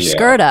blows your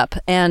skirt up.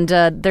 And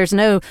there's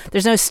no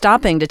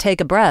stopping to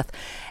take a breath.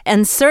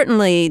 And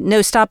certainly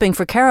no stopping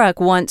for Kerouac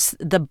once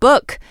the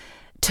book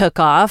took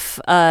off.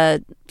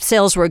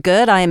 Sales were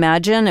good, I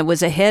imagine. It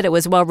was a hit. It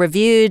was well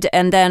reviewed.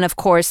 And then, of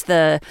course,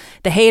 the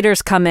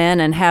haters come in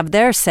and have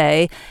their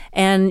say.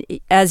 And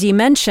as you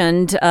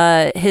mentioned,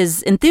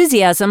 his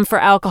enthusiasm for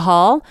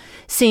alcohol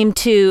seemed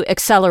to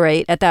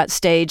accelerate at that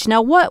stage.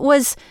 Now, what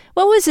was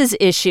his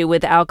issue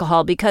with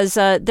alcohol? Because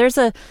there's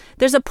a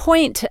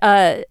point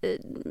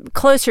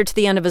closer to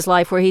the end of his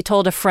life where he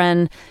told a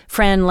friend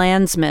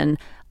Landsman,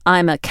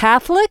 "I'm a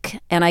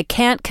Catholic and I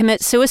can't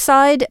commit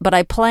suicide, but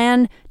I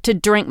plan to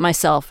drink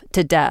myself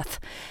to death."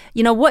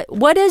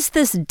 What is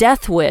this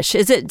death wish?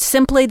 Is it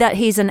simply that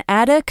he's an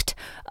addict,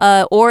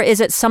 or is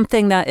it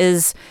something that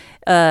is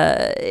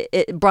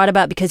brought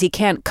about because he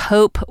can't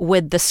cope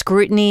with the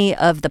scrutiny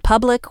of the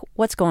public?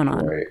 What's going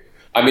on? Right.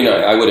 I mean,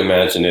 I would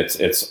imagine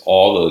it's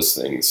all those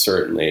things,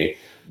 certainly.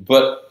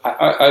 But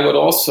I would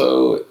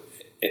also,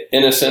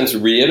 in a sense,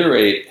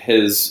 reiterate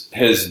his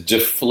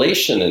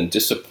deflation and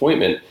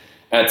disappointment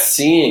at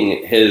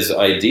seeing his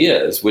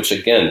ideas, which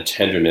again,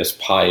 tenderness,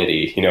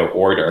 piety,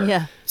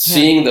 order,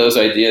 seeing those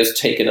ideas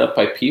taken up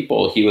by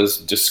people he was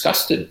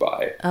disgusted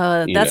by.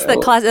 That's the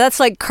class. That's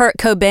like Kurt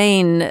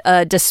Cobain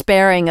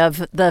despairing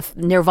of the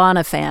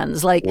Nirvana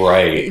fans, like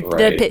right.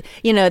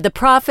 The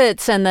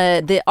prophets and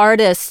the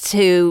artists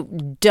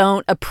who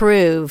don't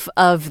approve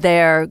of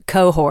their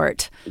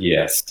cohort.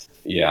 Yes.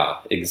 Yeah,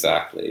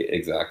 exactly.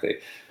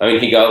 I mean,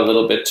 he got a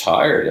little bit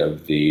tired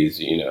of these,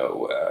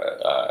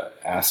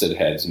 acid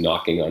heads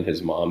knocking on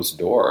his mom's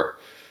door,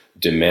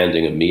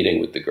 demanding a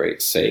meeting with the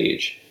great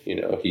sage.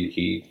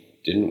 He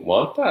didn't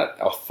want that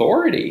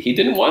authority. He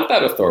didn't want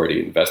that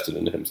authority invested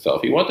in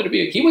himself. He wanted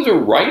to he was a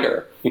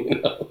writer,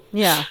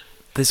 Yeah.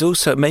 There's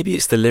also, maybe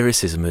it's the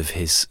lyricism of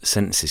his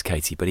sentences,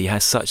 Katie, but he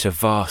has such a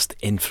vast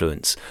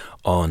influence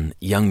on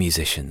young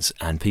musicians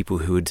and people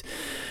who would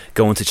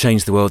go on to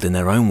change the world in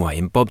their own way.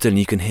 In Bob Dylan,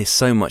 you can hear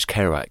so much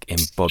Kerouac in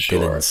Bob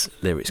Dylan's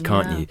lyrics,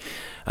 can't you?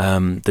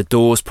 The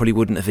Doors probably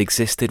wouldn't have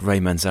existed, Ray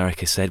Manzarek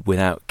has said,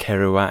 without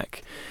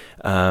Kerouac.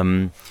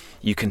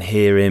 You can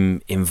hear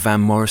him in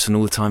Van Morrison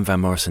all the time. Van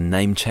Morrison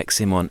name checks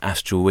him on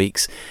Astral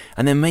Weeks.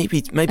 And then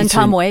maybe and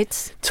Tom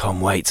Waits. Tom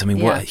Waits. I mean,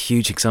 what a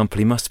huge example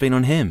he must have been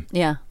on him.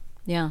 Yeah.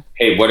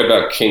 Hey, what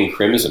about King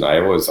Crimson?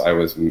 I was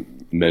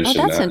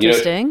mentioning that's that.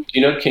 Interesting.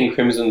 You know King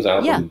Crimson's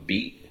album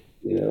Beat?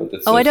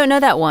 I don't know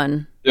that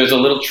one. There's a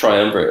little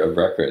triumvirate of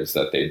records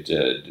that they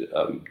did,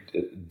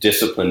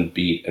 Discipline,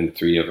 Beat, and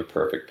Three of a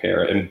Perfect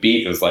Pair. And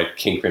Beat was like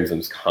King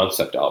Crimson's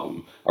concept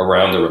album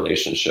around the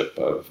relationship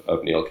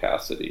of Neil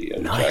Cassidy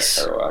and Jack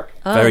Kerouac.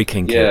 Very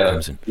King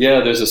Crimson.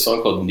 Yeah, there's a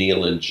song called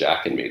Neil and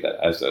Jack and Me that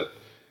as a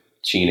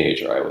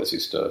teenager I always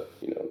used to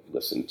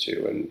listen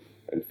to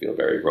and feel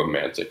very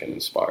romantic and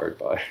inspired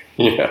by.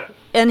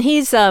 And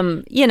he's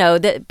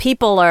that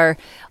people are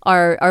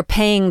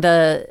paying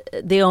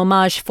the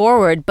homage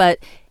forward, but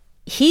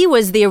he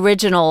was the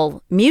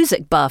original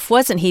music buff,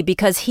 wasn't he?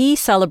 Because he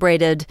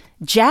celebrated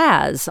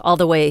jazz all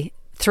the way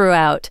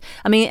throughout.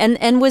 I mean,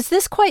 and was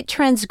this quite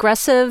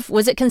transgressive?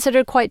 Was it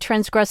considered quite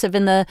transgressive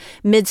in the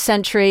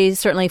mid-century,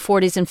 certainly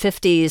 40s and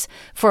 50s,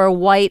 for a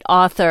white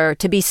author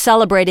to be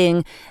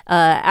celebrating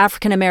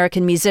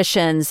African-American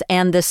musicians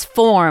and this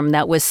form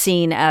that was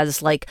seen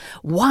as like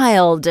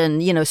wild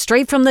and,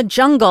 straight from the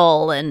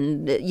jungle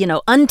and,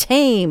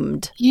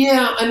 untamed?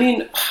 Yeah, I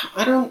mean,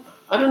 I don't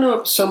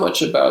know so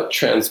much about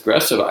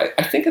transgressive.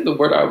 I think the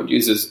word I would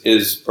use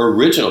is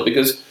original,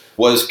 because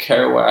was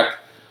Kerouac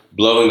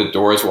blowing the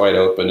doors wide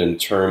open in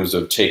terms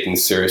of taking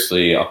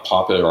seriously a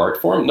popular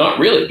art form? Not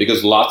really,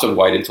 because lots of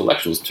white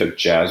intellectuals took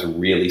jazz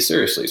really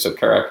seriously. So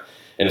Kerouac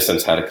in a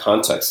sense, had a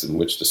context in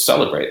which to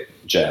celebrate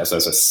jazz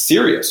as a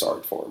serious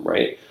art form,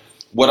 right?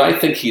 What I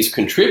think he's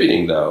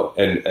contributing, though,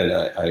 and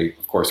I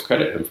of course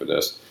credit him for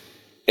this,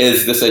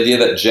 is this idea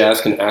that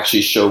jazz can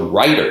actually show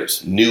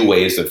writers new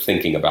ways of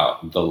thinking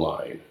about the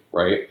line,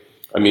 right?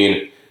 I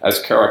mean,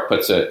 as Kerouac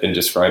puts it in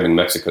describing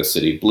Mexico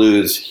City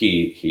blues,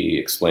 he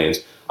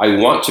explains, "I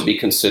want to be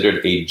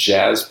considered a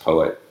jazz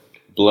poet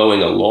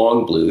blowing a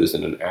long blues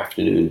in an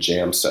afternoon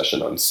jam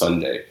session on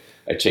Sunday.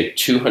 I take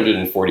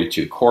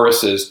 242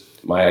 choruses.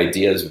 My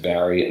ideas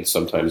vary and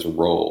sometimes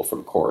roll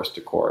from chorus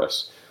to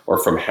chorus, or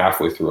from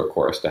halfway through a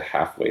chorus to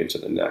halfway into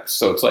the next."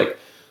 So it's like,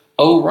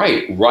 oh,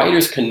 right,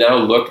 writers can now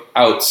look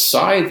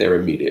outside their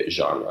immediate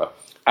genre,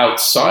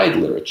 outside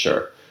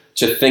literature,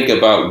 to think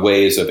about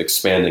ways of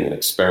expanding and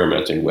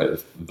experimenting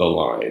with the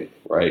line,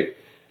 right?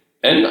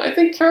 And I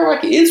think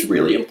Kerouac is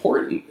really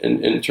important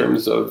in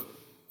terms of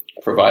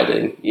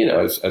providing, you know,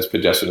 as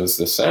pedestrian as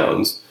this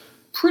sounds,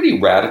 pretty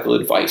radical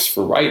advice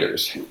for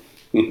writers,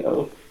 you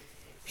know.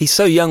 He's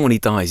so young when he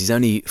dies. He's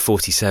only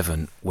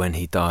 47 when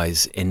he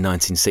dies in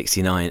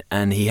 1969,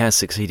 and he has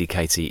succeeded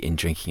Katie in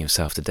drinking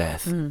himself to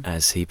death,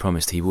 as he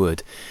promised he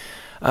would.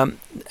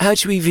 How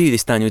do we view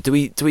this, Daniel? Do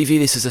we view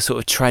this as a sort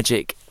of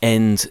tragic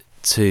end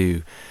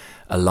to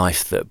a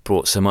life that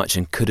brought so much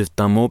and could have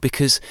done more?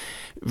 Because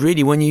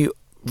really, when you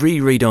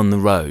reread On the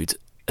Road,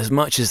 as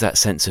much as that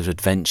sense of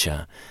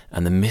adventure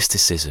and the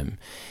mysticism,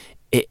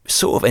 it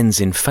sort of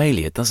ends in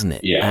failure, doesn't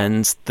it? Yeah.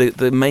 And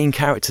the main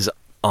characters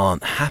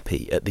aren't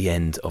happy at the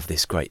end of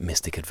this great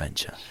mystic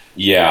adventure.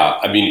 Yeah,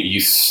 I mean,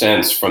 you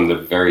sense from the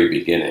very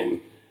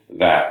beginning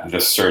that the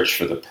search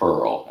for the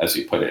pearl, as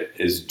you put it,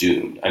 is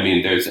doomed. I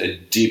mean, there's a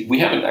deep, we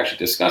haven't actually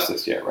discussed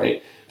this yet,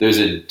 right? There's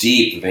a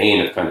deep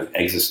vein of kind of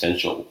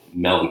existential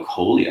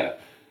melancholia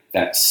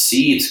that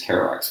seeds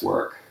Kerouac's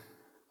work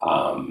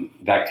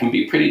that can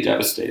be pretty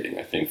devastating,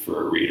 I think,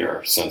 for a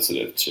reader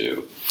sensitive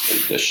to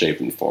the shape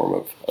and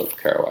form of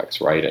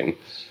Kerouac's writing.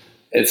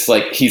 It's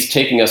like he's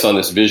taking us on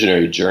this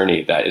visionary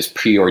journey that is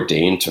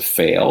preordained to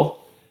fail,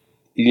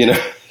 you know,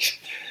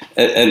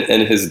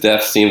 and his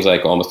death seems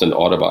like almost an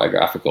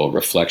autobiographical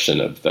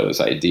reflection of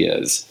those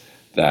ideas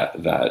that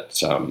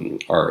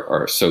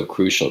are so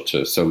crucial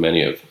to so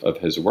many of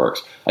his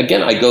works.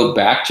 Again, I go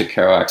back to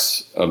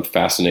Kerouac's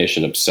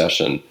fascination,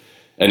 obsession,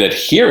 and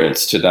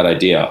adherence to that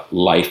idea: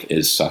 life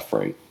is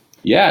suffering.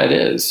 Yeah, it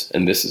is,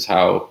 and this is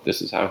how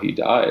he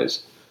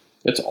dies.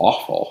 It's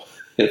awful.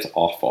 It's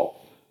awful.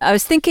 I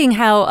was thinking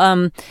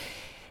how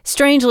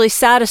strangely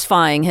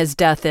satisfying his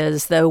death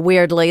is, though,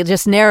 weirdly,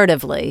 just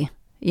narratively.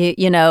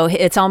 You know,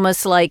 it's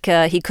almost like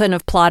he couldn't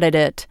have plotted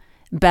it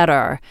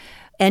better.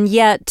 And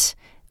yet,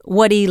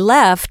 what he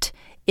left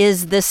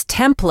is this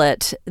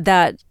template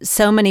that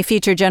so many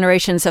future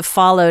generations have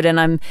followed. And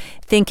I'm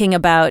thinking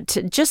about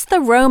just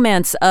the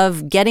romance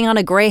of getting on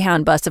a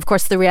Greyhound bus. Of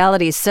course, the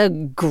reality is so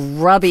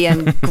grubby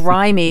and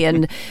grimy.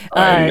 And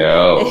I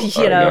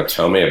know.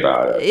 Tell me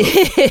about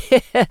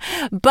it.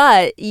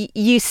 But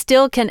you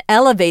still can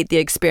elevate the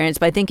experience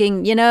by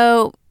thinking, you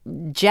know,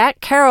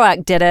 Jack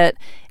Kerouac did it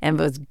and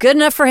it was good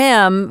enough for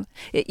him.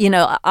 You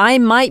know, I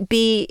might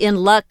be in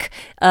luck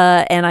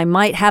and I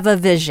might have a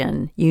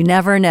vision. You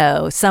never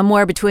know.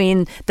 Somewhere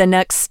between the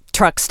next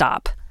truck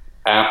stop.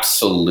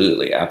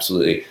 Absolutely.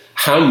 Absolutely.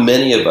 How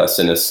many of us,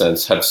 in a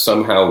sense, have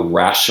somehow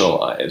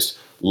rationalized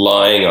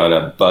lying on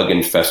a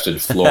bug-infested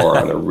floor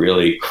on a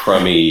really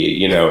crummy,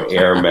 you know,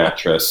 air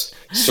mattress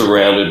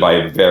surrounded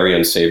by very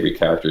unsavory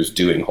characters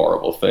doing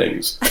horrible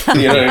things.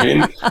 You know what I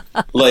mean?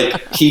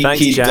 Like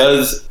he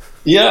does.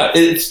 Yeah,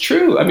 it's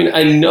true. I mean,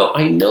 I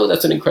know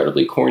that's an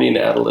incredibly corny and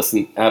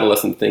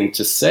adolescent thing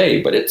to say,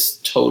 but it's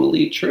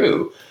totally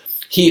true.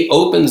 He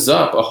opens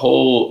up a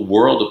whole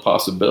world of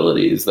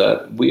possibilities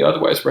that we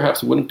otherwise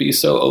perhaps wouldn't be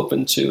so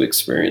open to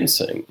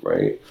experiencing,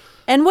 right?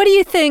 And what do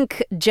you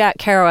think Jack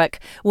Kerouac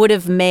would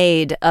have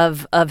made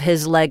of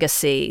his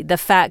legacy, the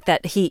fact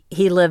that he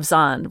lives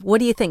on? What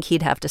do you think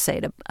he'd have to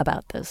say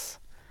about this?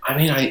 I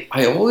mean,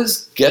 I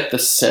always get the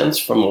sense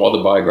from all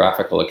the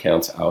biographical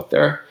accounts out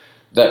there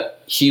that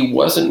he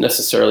wasn't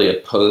necessarily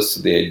opposed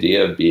to the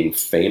idea of being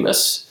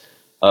famous,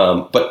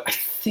 but I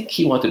think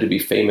he wanted to be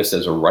famous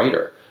as a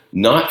writer,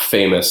 not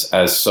famous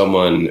as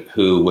someone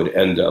who would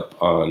end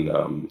up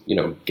on,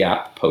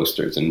 Gap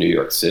posters in New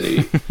York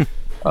City.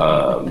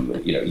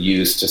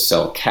 Used to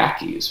sell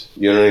khakis.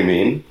 You know what I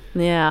mean?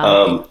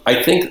 Yeah.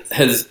 I think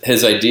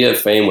his idea of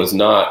fame was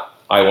not,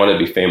 I want to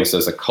be famous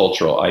as a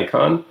cultural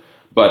icon,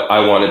 but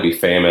I want to be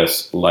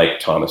famous like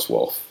Thomas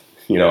Wolfe.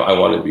 You know, I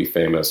want to be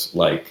famous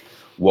like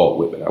Walt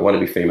Whitman. I want to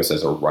be famous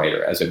as a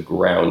writer, as a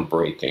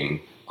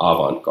groundbreaking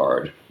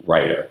avant-garde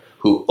writer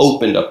who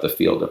opened up the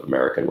field of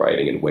American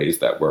writing in ways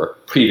that were,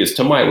 previous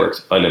to my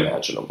works,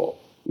 unimaginable,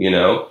 you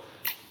know?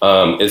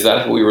 Is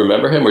that how we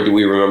remember him, or do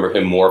we remember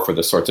him more for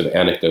the sorts of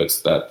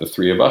anecdotes that the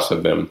three of us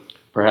have been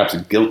perhaps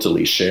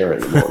guiltily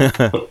sharing more?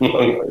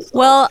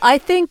 Well, I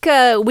think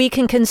we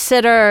can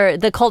consider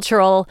the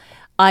cultural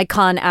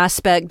icon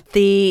aspect,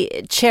 the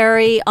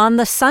cherry on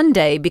the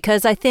sundae,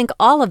 because I think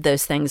all of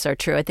those things are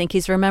true. I think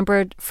he's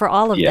remembered for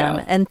all of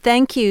them. And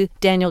thank you,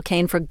 Daniel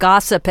Kane, for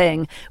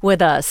gossiping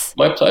with us.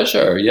 My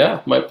pleasure.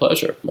 Yeah, my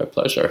pleasure. My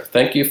pleasure.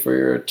 Thank you for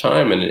your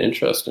time and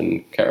interest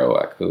in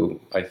Kerouac, who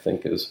I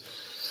think is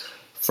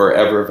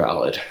forever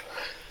valid.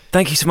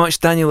 Thank you so much,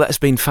 Daniel. That's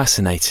been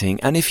fascinating.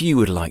 And if you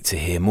would like to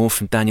hear more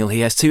from Daniel, he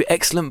has 2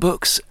 excellent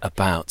books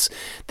about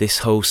this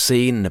whole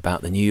scene and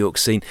about the New York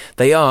scene.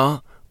 They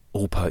are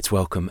All Poets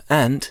Welcome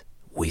and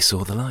We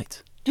Saw the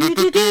Light.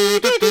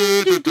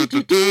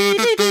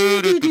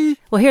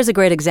 Well, here's a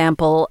great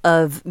example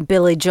of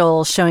Billy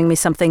Joel showing me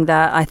something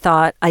that I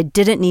thought I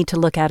didn't need to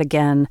look at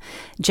again.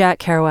 Jack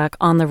Kerouac,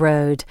 On the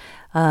Road.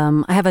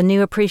 I have a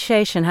new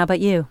appreciation. How about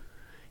you?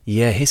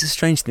 Yeah, here's a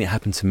strange thing that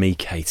happened to me,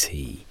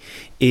 Katie.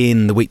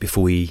 In the week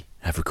before we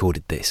have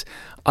recorded this,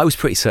 I was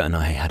pretty certain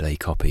I had a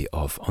copy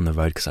of On the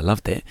Road because I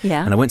loved it.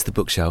 Yeah. And I went to the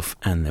bookshelf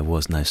and there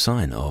was no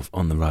sign of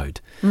On the Road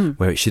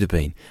where it should have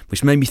been,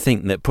 which made me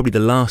think that probably the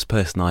last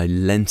person I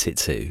lent it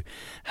to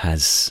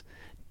has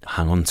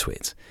hung on to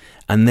it.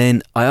 And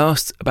then I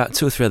asked about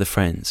 2 or 3 other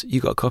friends,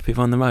 you got a copy of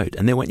On the Road?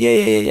 And they went,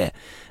 yeah.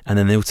 And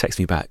then they all text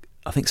me back,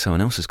 I think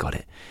someone else has got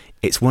it.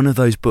 It's one of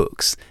those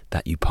books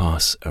that you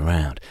pass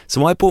around.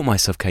 So I bought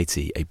myself,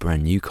 Katie, a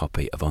brand new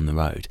copy of On the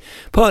Road,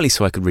 partly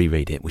so I could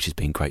reread it, which has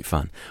been great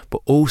fun, but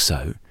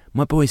also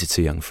my boys are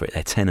too young for it.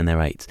 They're 10 and they're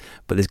 8,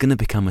 but there's going to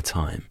become a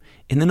time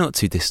in the not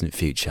too distant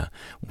future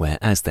where,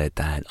 as their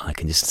dad, I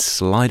can just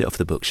slide it off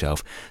the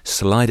bookshelf,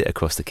 slide it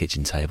across the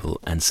kitchen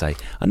table and say,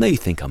 I know you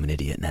think I'm an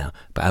idiot now,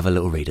 but have a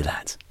little read of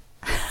that.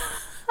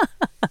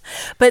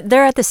 But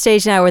they're at the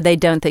stage now where they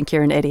don't think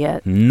you're an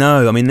idiot.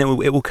 No, I mean,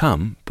 it will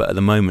come, but at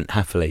the moment,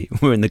 happily,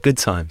 we're in the good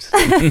times.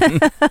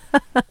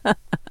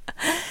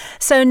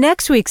 So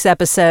next week's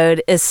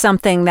episode is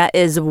something that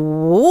is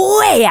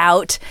way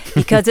out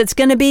because it's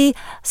going to be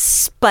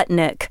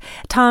Sputnik.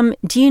 Tom,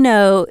 do you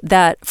know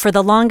that for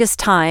the longest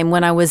time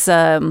when I was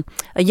a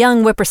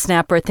young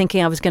whippersnapper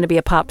thinking I was going to be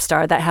a pop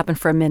star, that happened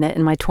for a minute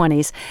in my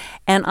 20s,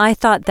 and I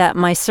thought that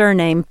my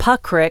surname,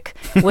 Puckrick,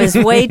 was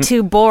way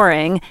too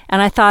boring,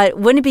 and I thought,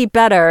 wouldn't it be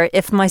better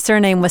if my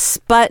surname was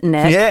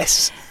Sputnik?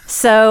 Yes.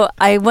 So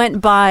I went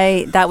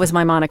by, that was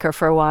my moniker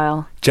for a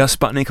while. Just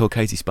Sputnik or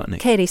Katie Sputnik?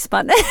 Katie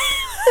Sputnik.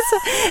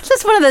 It's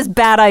just one of those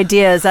bad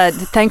ideas that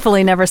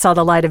thankfully never saw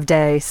the light of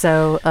day.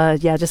 So,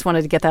 just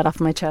wanted to get that off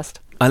my chest.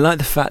 I like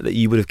the fact that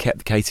you would have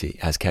kept Katie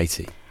as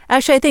Katie.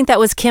 Actually, I think that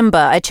was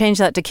Kimba. I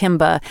changed that to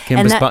Kimba.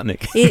 Kimba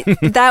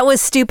Sputnik. That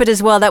was stupid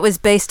as well. That was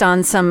based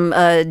on some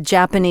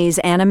Japanese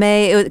anime,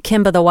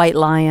 Kimba the White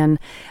Lion.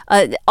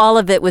 All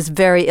of it was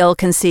very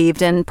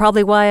ill-conceived and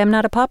probably why I'm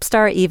not a pop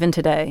star even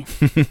today.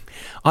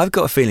 I've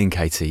got a feeling,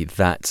 Katie,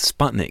 that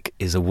Sputnik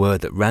is a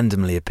word that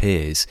randomly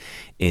appears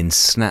in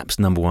Snap's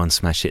 #1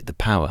 smash hit, The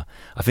Power.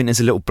 I think there's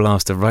a little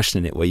blast of Russian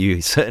in it where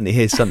you certainly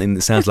hear something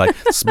that sounds like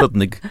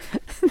Sputnik.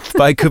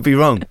 But I could be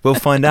wrong. We'll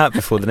find out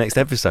before the next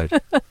episode.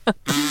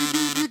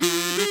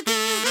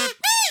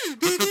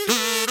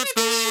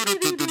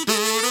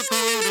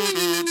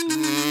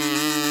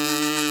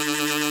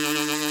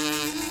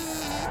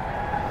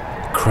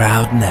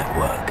 Crowd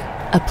Network.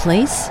 A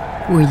place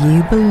where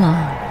you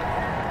belong.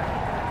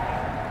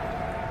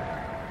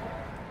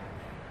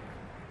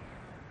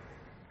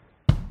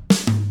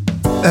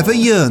 Ever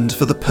yearned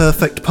for the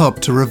perfect pub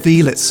to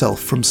reveal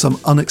itself from some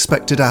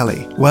unexpected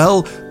alley?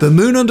 Well, The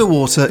Moon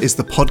Underwater is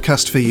the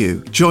podcast for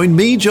you. Join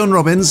me, John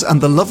Robbins,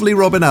 and the lovely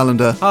Robin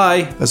Allender.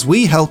 Hi. As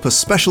we help a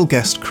special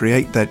guest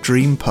create their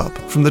dream pub.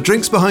 From the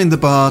drinks behind the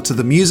bar to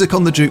the music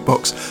on the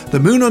jukebox,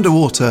 The Moon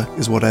Underwater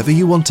is whatever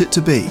you want it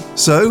to be.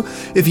 So,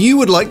 if you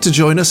would like to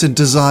join us in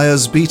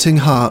Desire's beating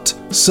heart,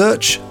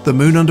 search The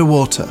Moon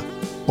Underwater.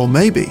 Or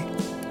maybe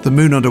The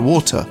Moon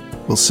Underwater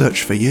will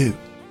search for you.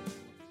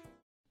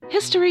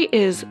 History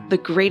is the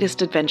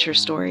greatest adventure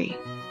story.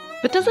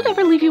 But does it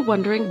ever leave you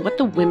wondering what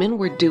the women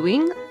were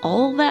doing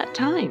all that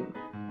time?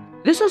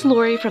 This is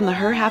Lori from the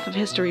Her Half of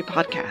History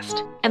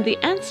podcast, and the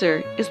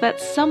answer is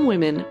that some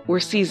women were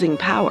seizing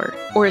power,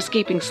 or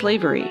escaping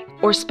slavery,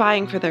 or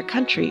spying for their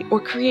country, or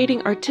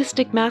creating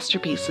artistic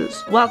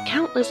masterpieces, while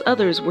countless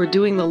others were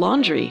doing the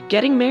laundry,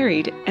 getting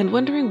married, and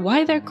wondering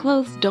why their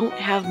clothes don't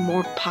have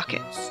more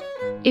pockets.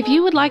 If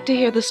you would like to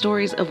hear the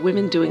stories of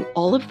women doing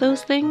all of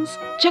those things,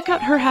 check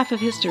out Her Half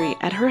of History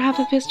at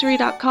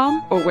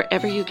herhalfofhistory.com or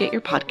wherever you get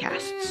your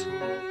podcasts.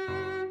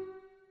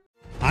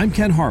 I'm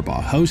Ken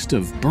Harbaugh, host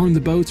of Burn the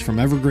Boats from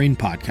Evergreen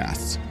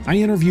Podcasts. I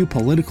interview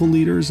political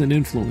leaders and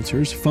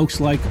influencers,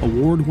 folks like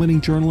award-winning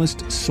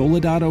journalist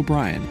Soledad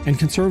O'Brien and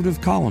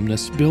conservative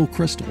columnist Bill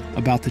Kristol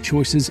about the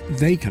choices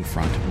they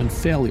confront when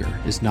failure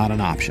is not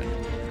an option.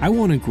 I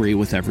won't agree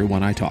with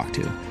everyone I talk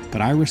to, but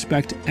I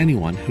respect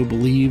anyone who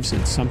believes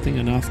in something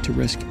enough to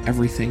risk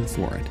everything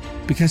for it.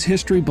 Because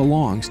history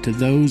belongs to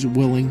those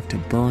willing to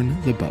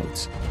burn the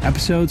boats.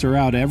 Episodes are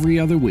out every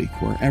other week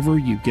wherever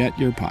you get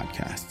your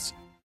podcasts.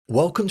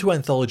 Welcome to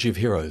Anthology of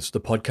Heroes, the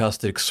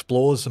podcast that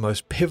explores the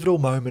most pivotal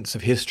moments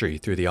of history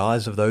through the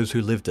eyes of those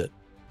who lived it.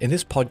 In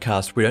this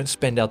podcast, we don't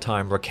spend our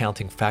time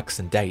recounting facts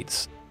and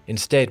dates.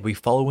 Instead, we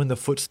follow in the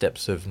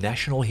footsteps of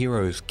national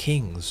heroes,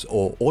 kings,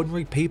 or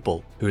ordinary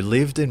people who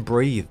lived and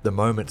breathed the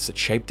moments that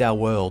shaped our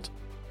world.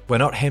 We're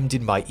not hemmed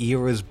in by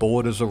eras,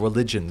 borders, or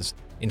religions.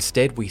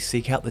 Instead, we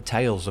seek out the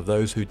tales of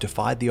those who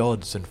defied the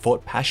odds and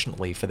fought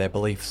passionately for their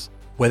beliefs.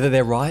 Whether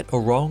they're right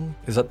or wrong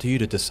is up to you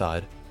to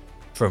decide.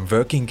 From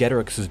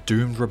Vercingetorix's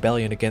doomed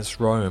rebellion against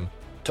Rome,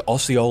 to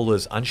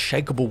Osceola's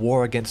unshakable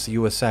war against the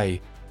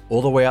USA,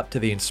 all the way up to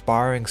the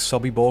inspiring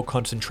Sobibor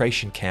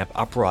concentration camp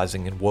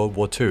uprising in World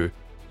War II,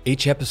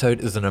 each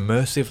episode is an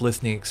immersive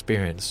listening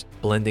experience,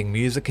 blending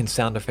music and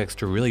sound effects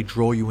to really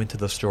draw you into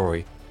the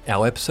story.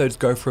 Our episodes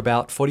go for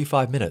about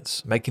 45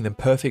 minutes, making them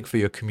perfect for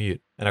your commute,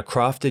 and are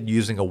crafted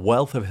using a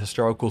wealth of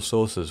historical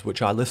sources,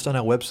 which I list on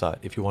our website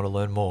if you want to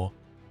learn more.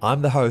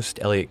 I'm the host,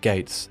 Elliot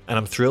Gates, and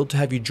I'm thrilled to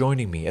have you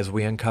joining me as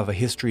we uncover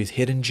history's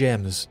hidden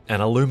gems and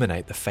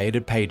illuminate the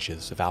faded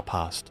pages of our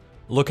past.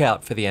 Look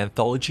out for the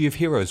Anthology of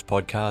Heroes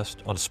podcast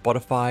on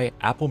Spotify,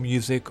 Apple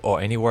Music,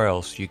 or anywhere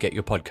else you get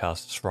your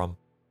podcasts from.